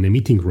happen in a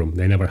meeting room.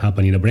 They never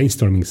happen in a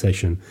brainstorming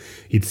session.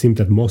 It seems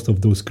that most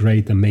of those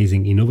great,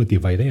 amazing,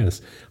 innovative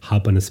ideas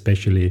happen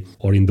especially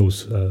or in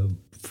those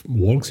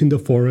walks in the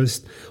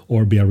forest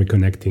or by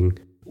reconnecting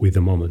with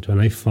the moment.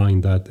 And I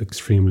find that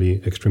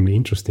extremely, extremely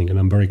interesting. And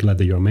I'm very glad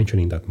that you're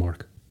mentioning that,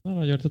 Mark.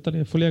 No, you're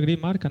totally, fully agree,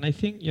 Mark. And I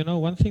think,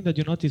 one thing that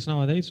you notice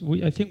nowadays,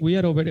 I think we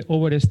are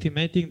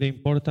overestimating the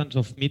importance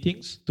of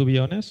meetings, to be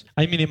honest.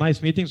 I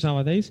minimize meetings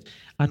nowadays,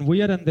 and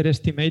we are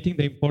underestimating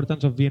the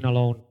importance of being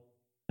alone.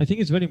 I think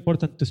it's very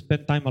important to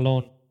spend time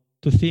alone,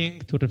 to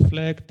think, to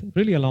reflect,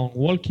 really alone,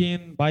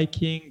 walking,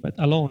 biking, but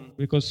alone.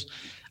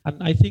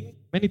 And I think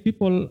many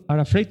people are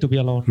afraid to be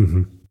alone.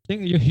 Mm-hmm.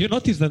 You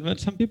notice that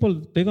some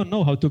people, they don't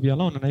know how to be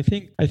alone. And I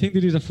think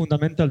this is a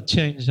fundamental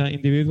change, an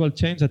individual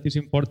change that is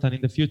important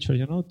in the future,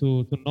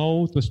 to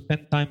know, to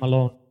spend time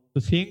alone,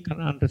 to think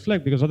and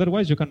reflect, because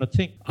otherwise you cannot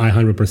think. I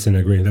 100%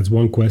 agree. That's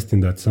one question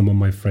that some of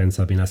my friends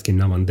have been asking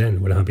now and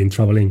then when I've been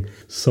traveling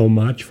so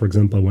much. For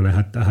example, when I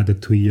had a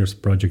 2 years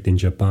project in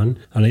Japan,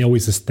 and I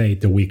always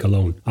stayed a week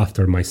alone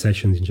after my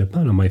sessions in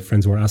Japan. And my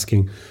friends were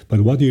asking,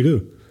 but what do you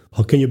do?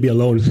 How can you be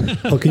alone?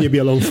 How can you be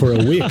alone for a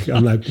week?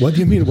 I'm like, what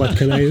do you mean? What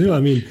can I do? I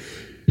mean,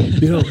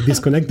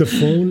 disconnect the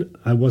phone.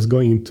 I was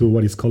going to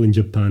what is called in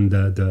Japan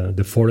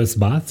the forest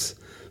baths.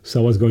 So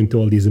I was going to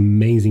all this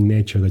amazing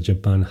nature that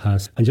Japan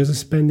has and just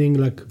spending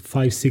like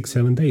 5, 6,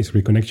 7 days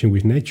reconnection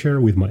with nature,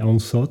 with my own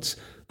thoughts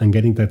and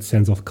getting that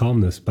sense of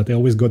calmness. But I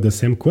always got the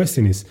same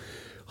question is,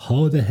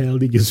 how the hell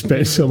did you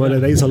spend so many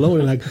days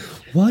alone? And like,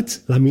 what?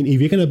 I mean, if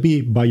you're going to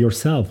be by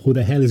yourself, who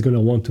the hell is going to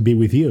want to be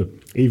with you?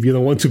 If you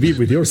don't want to be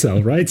with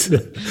yourself, right?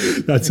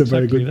 That's a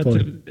very good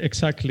point.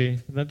 Exactly.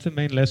 That's the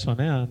main lesson.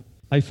 Yeah.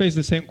 I face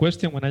the same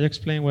question when I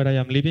explain where I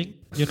am living.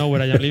 You know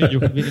where I am living. You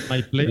have been in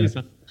my place.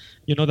 And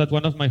you know that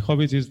one of my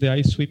hobbies is the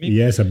ice swimming.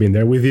 Yes, I've been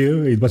there with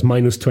you. It was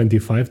minus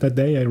 25 that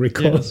day, I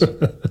recall. Yes.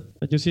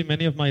 But you see,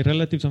 many of my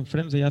relatives and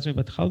friends, they ask me,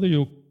 but how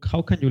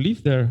can you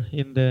live there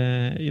in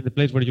the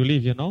place where you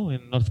live, in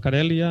North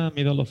Karelia,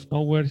 middle of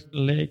nowhere,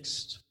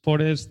 lakes,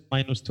 forest,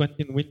 minus 20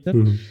 in winter?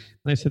 Mm-hmm.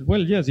 And I said,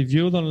 well, yes, if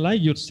you don't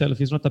like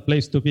yourself, it's not a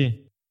place to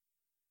be.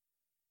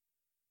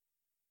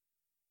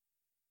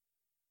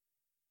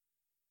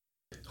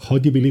 How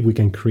do you believe we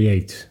can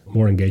create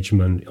more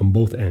engagement on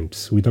both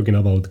ends? We're talking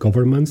about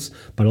governments,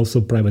 but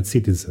also private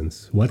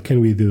citizens. What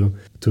can we do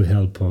to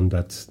help on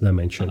that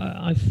dimension?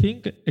 I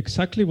think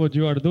exactly what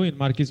you are doing,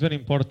 Mark, is very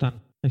important.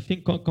 I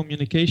think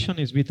communication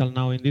is vital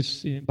now in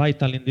this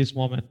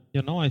moment.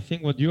 I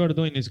think what you are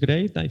doing is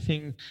great. I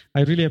think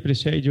I really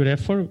appreciate your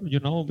effort,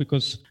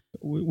 because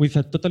with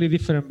a totally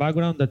different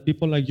background that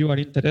people like you are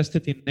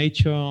interested in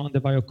nature and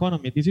the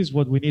bioeconomy. This is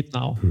what we need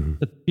now. Mm-hmm.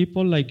 That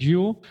people like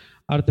you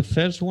are the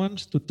first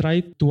ones to try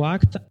to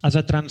act as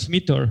a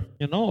transmitter,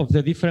 of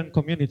the different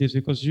communities,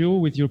 because you,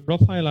 with your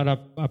profile, are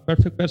a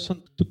perfect person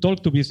to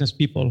talk to business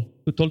people,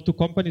 to talk to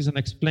companies and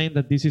explain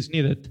that this is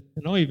needed,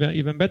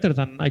 even better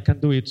than I can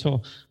do it.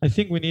 So I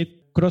think we need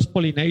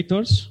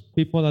cross-pollinators,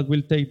 people that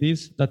will take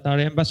this, that are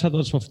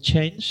ambassadors of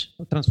change,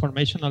 of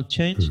transformational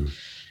change.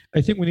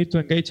 I think we need to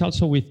engage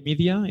also with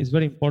media. It's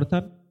very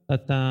important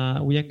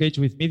that we engage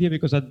with media,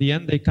 because at the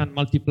end they can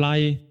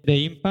multiply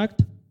the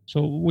impact.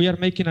 So we are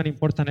making an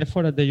important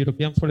effort at the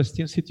European Forest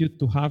Institute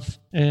to have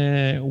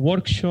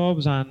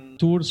workshops and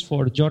tours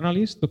for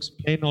journalists to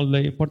explain all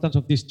the importance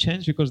of this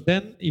change, because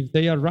then if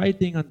they are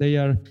writing and they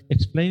are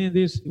explaining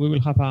this, we will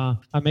have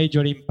a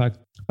major impact.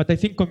 But I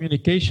think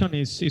communication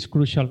is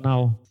crucial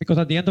now, because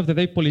at the end of the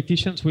day,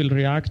 politicians will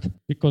react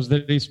because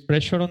there is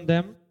pressure on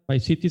them by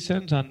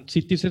citizens, and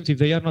citizens, if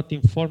they are not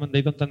informed and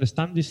they don't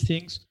understand these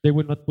things, they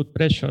will not put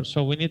pressure.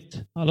 So we need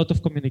a lot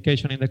of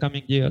communication in the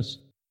coming years.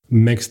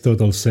 Makes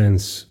total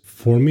sense.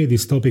 For me,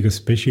 this topic,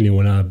 especially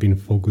when I've been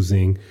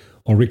focusing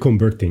on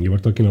reconverting, you were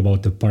talking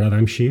about the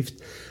paradigm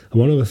shift.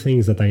 And one of the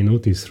things that I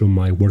noticed through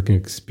my working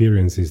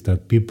experience is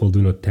that people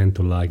do not tend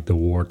to like the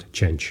word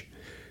change.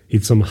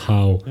 It's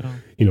somehow,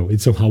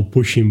 it's somehow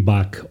pushing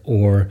back,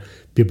 or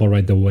people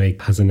right away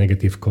has a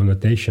negative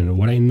connotation.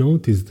 What I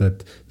noticed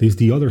that there's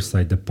the other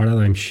side, the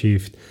paradigm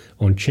shift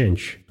on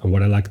change, and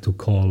what I like to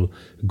call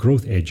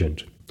growth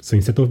agent. So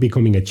instead of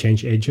becoming a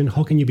change agent,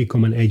 how can you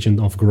become an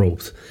agent of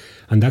growth?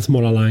 And that's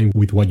more aligned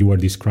with what you were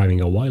describing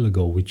a while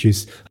ago, which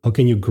is how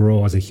can you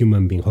grow as a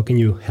human being? How can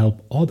you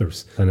help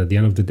others? And at the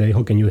end of the day,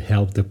 how can you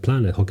help the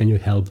planet? How can you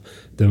help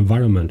the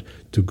environment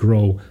to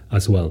grow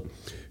as well?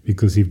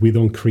 Because if we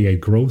don't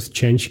create growth,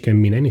 change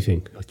can mean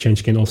anything.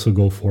 Change can also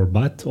go for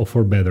bad or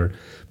for better.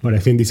 But I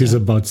think this is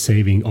about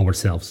saving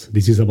ourselves.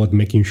 This is about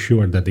making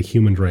sure that the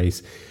human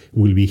race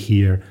will be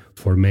here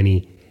for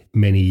many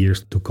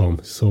years to come.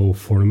 So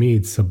for me,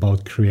 it's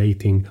about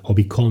creating or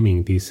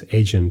becoming this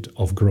agent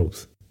of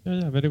growth.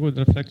 Yeah, very good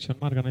reflection,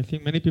 Mark. And I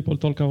think many people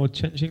talk about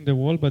changing the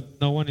world, but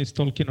no one is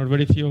talking, or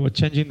very few, about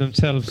changing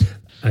themselves.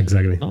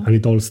 Exactly. No? And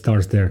it all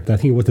starts there. I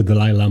think it was the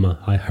Dalai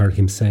Lama. I heard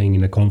him saying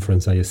in a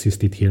conference I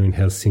assisted here in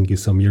Helsinki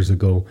some years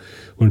ago,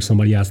 when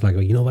somebody asked, like,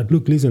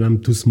 look, listen,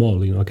 I'm too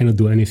small. I cannot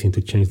do anything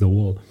to change the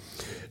world.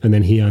 And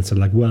then he answered,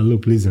 like, well,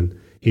 look, listen,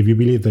 if you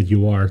believe that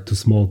you are too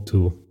small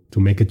to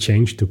make a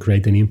change, to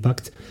create an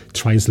impact,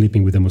 try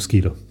sleeping with a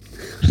mosquito.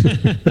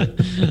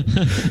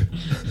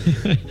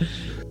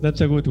 That's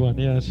a good one,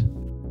 yes.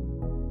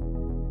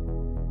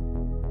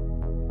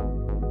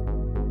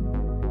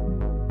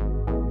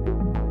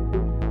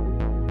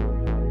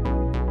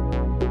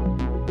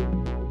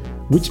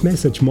 Which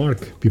message,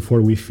 Mark,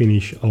 before we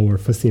finish our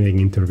fascinating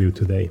interview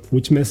today,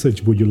 which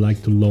message would you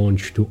like to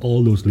launch to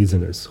all those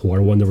listeners who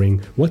are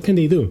wondering, what can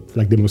they do?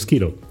 Like the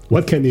mosquito,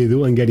 what can they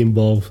do and get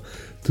involved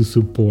to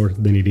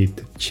support the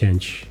needed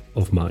change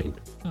of mind?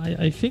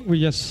 I think we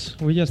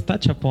just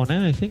touch upon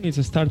it. I think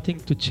it's starting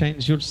to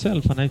change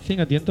yourself. And I think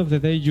at the end of the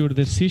day, your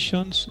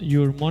decisions,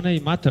 your money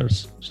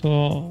matters.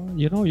 So,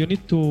 you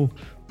need to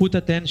put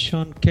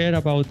attention, care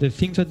about the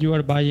things that you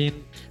are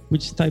buying,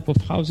 which type of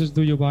houses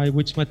do you buy,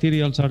 which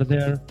materials are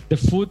there, the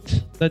food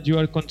that you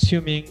are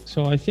consuming.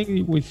 So I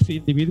think with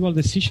individual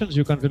decisions,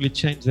 you can really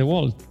change the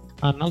world,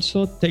 and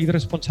also take the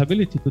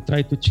responsibility to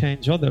try to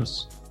change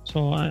others.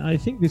 So I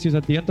think this is,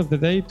 at the end of the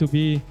day, to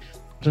be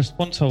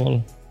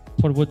responsible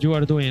for what you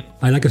are doing.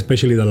 I like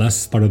especially the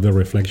last part of the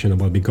reflection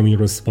about becoming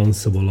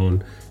responsible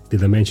on the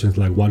dimensions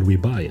like what we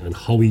buy and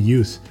how we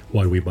use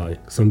what we buy.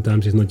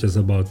 Sometimes it's not just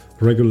about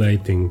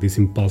regulating this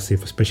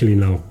impulsive, especially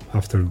now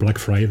after Black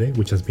Friday,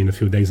 which has been a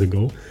few days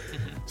ago.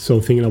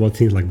 So thinking about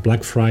things like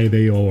Black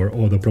Friday or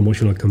the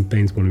promotional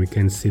campaigns, when we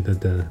can see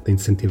that the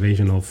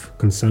incentivization of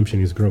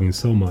consumption is growing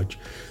so much.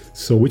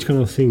 So which kind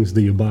of things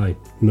do you buy?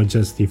 Not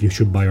just if you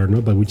should buy or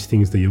not, but which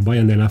things do you buy?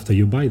 And then after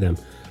you buy them,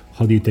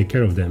 how do you take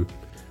care of them?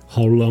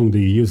 How long do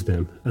you use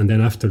them? And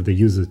then after the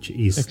usage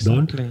is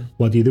done,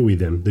 what do you do with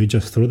them? Do you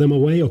just throw them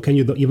away, or can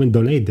you even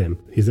donate them?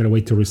 Is there a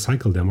way to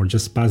recycle them or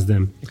just pass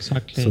them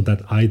so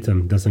that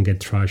item doesn't get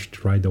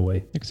trashed right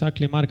away?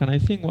 Exactly, Mark. And I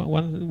think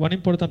one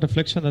important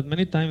reflection that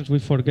many times we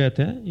forget,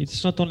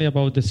 it's not only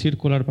about the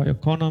circular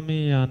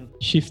bioeconomy and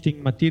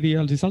shifting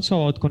materials, it's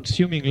also about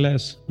consuming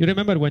less. You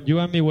remember when you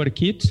and me were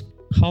kids,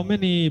 how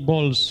many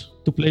balls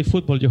to play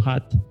football you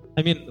had?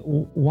 I mean,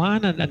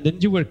 one, and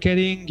then you were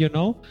carrying,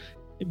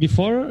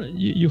 before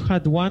you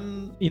had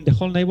one in the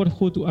whole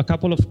neighborhood, a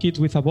couple of kids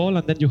with a ball,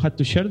 and then you had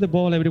to share the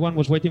ball. Everyone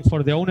was waiting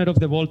for the owner of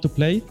the ball to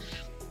play.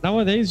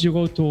 Nowadays, you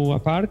go to a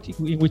park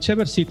in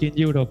whichever city in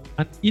Europe,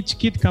 and each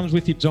kid comes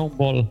with its own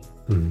ball.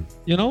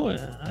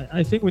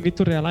 I think we need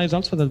to realize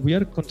also that we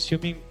are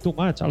consuming too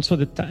much. Also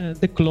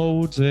the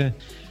clothes,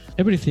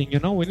 everything,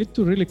 we need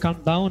to really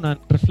calm down and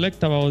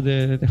reflect about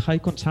the high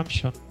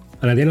consumption.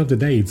 And at the end of the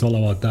day, it's all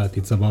about that.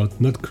 It's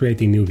about not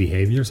creating new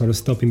behaviors or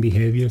stopping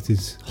behaviors.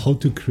 It's how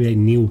to create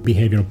new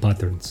behavioral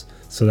patterns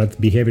so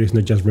that behavior is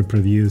not just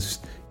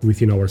reproduced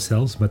within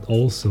ourselves, but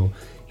also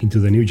into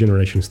the new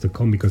generations to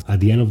come. Because at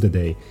the end of the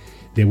day,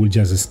 they will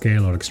just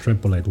scale or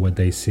extrapolate what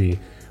they see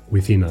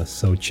within us.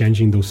 So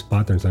changing those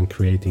patterns and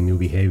creating new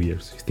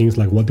behaviors. Things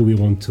like, what do we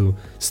want to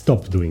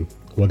stop doing?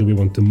 What do we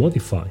want to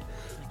modify?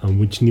 And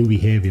which new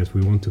behaviors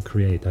we want to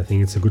create. I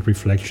think it's a good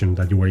reflection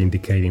that you were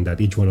indicating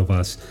that each one of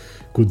us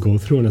could go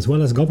through, and as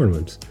well as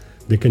governments.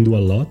 They can do a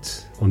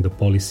lot on the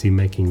policy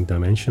making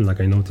dimension. Like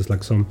I noticed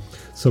like some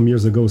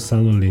years ago,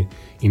 suddenly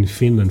in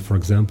Finland, for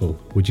example,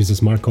 which is a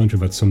smart country,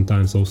 but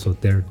sometimes also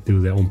there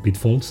do their own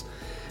pitfalls.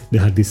 They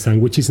had these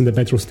sandwiches in the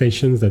petrol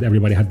stations that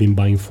everybody had been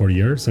buying for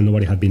years, and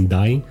nobody had been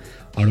dying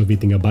out of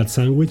eating a bad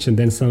sandwich. And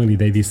then suddenly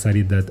they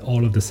decided that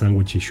all of the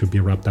sandwiches should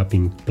be wrapped up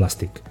in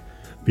plastic.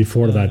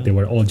 Before that, they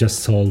were all just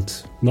sold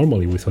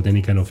normally without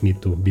any kind of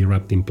need to be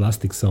wrapped in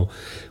plastic. So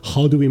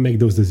how do we make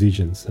those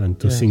decisions and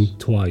to think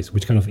twice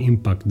which kind of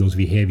impact those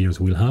behaviors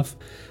will have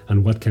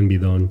and what can be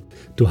done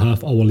to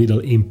have our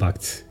little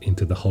impact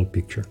into the whole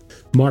picture?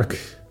 Mark,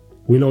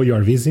 we know you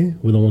are busy.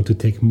 We don't want to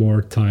take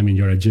more time in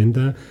your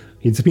agenda.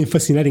 It's been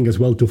fascinating as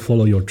well to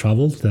follow your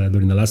travels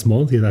during the last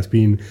month. You have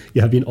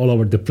been all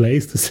over the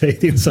place, to say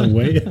it in some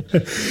way.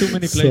 Too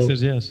many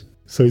places, yes.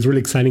 So it's really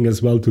exciting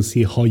as well to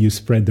see how you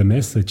spread the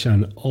message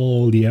and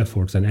all the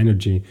efforts and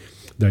energy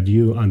that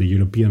you and the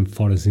European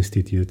Forest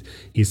Institute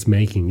is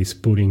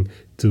putting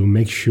to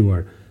make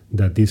sure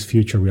that this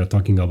future we are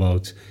talking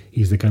about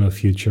is the kind of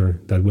future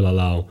that will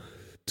allow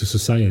to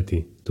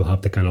society to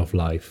have the kind of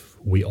life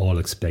we all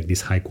expect,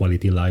 this high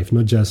quality life,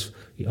 not just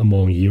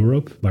among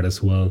Europe, but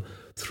as well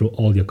through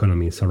all the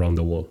economies around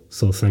the world.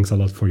 So thanks a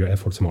lot for your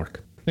efforts,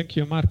 Mark. Thank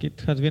you, Mark.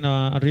 It has been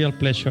a real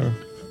pleasure.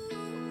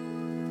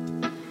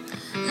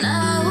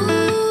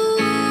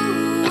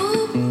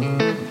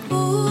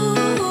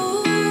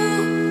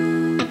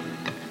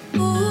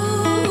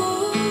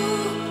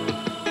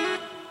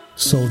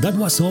 So that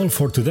was all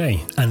for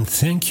today, and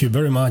thank you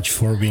very much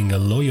for being a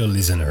loyal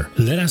listener.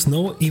 Let us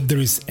know if there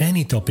is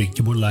any topic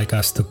you would like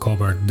us to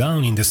cover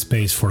down in the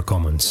space for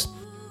comments.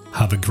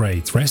 Have a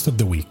great rest of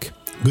the week.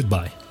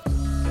 Goodbye.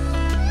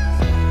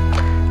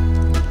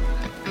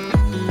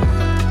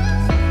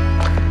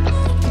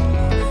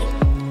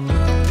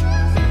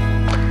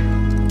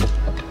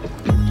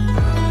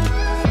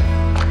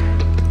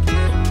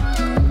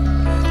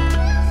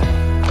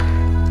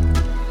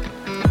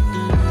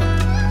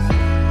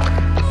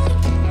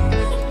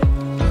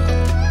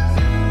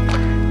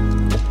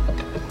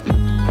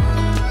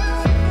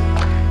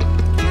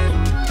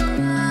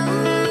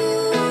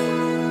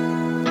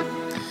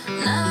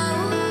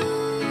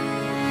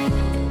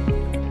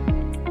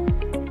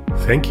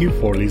 Thank you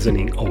for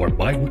listening our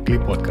bi-weekly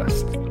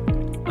podcast.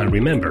 And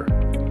remember,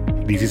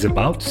 this is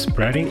about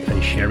spreading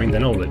and sharing the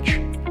knowledge.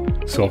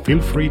 So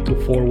feel free to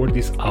forward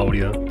this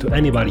audio to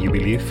anybody you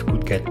believe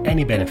could get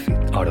any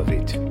benefit out of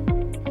it.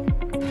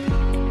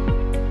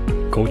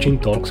 Coaching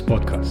Talks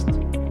Podcast,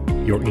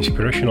 your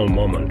inspirational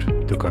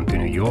moment to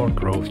continue your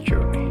growth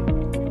journey.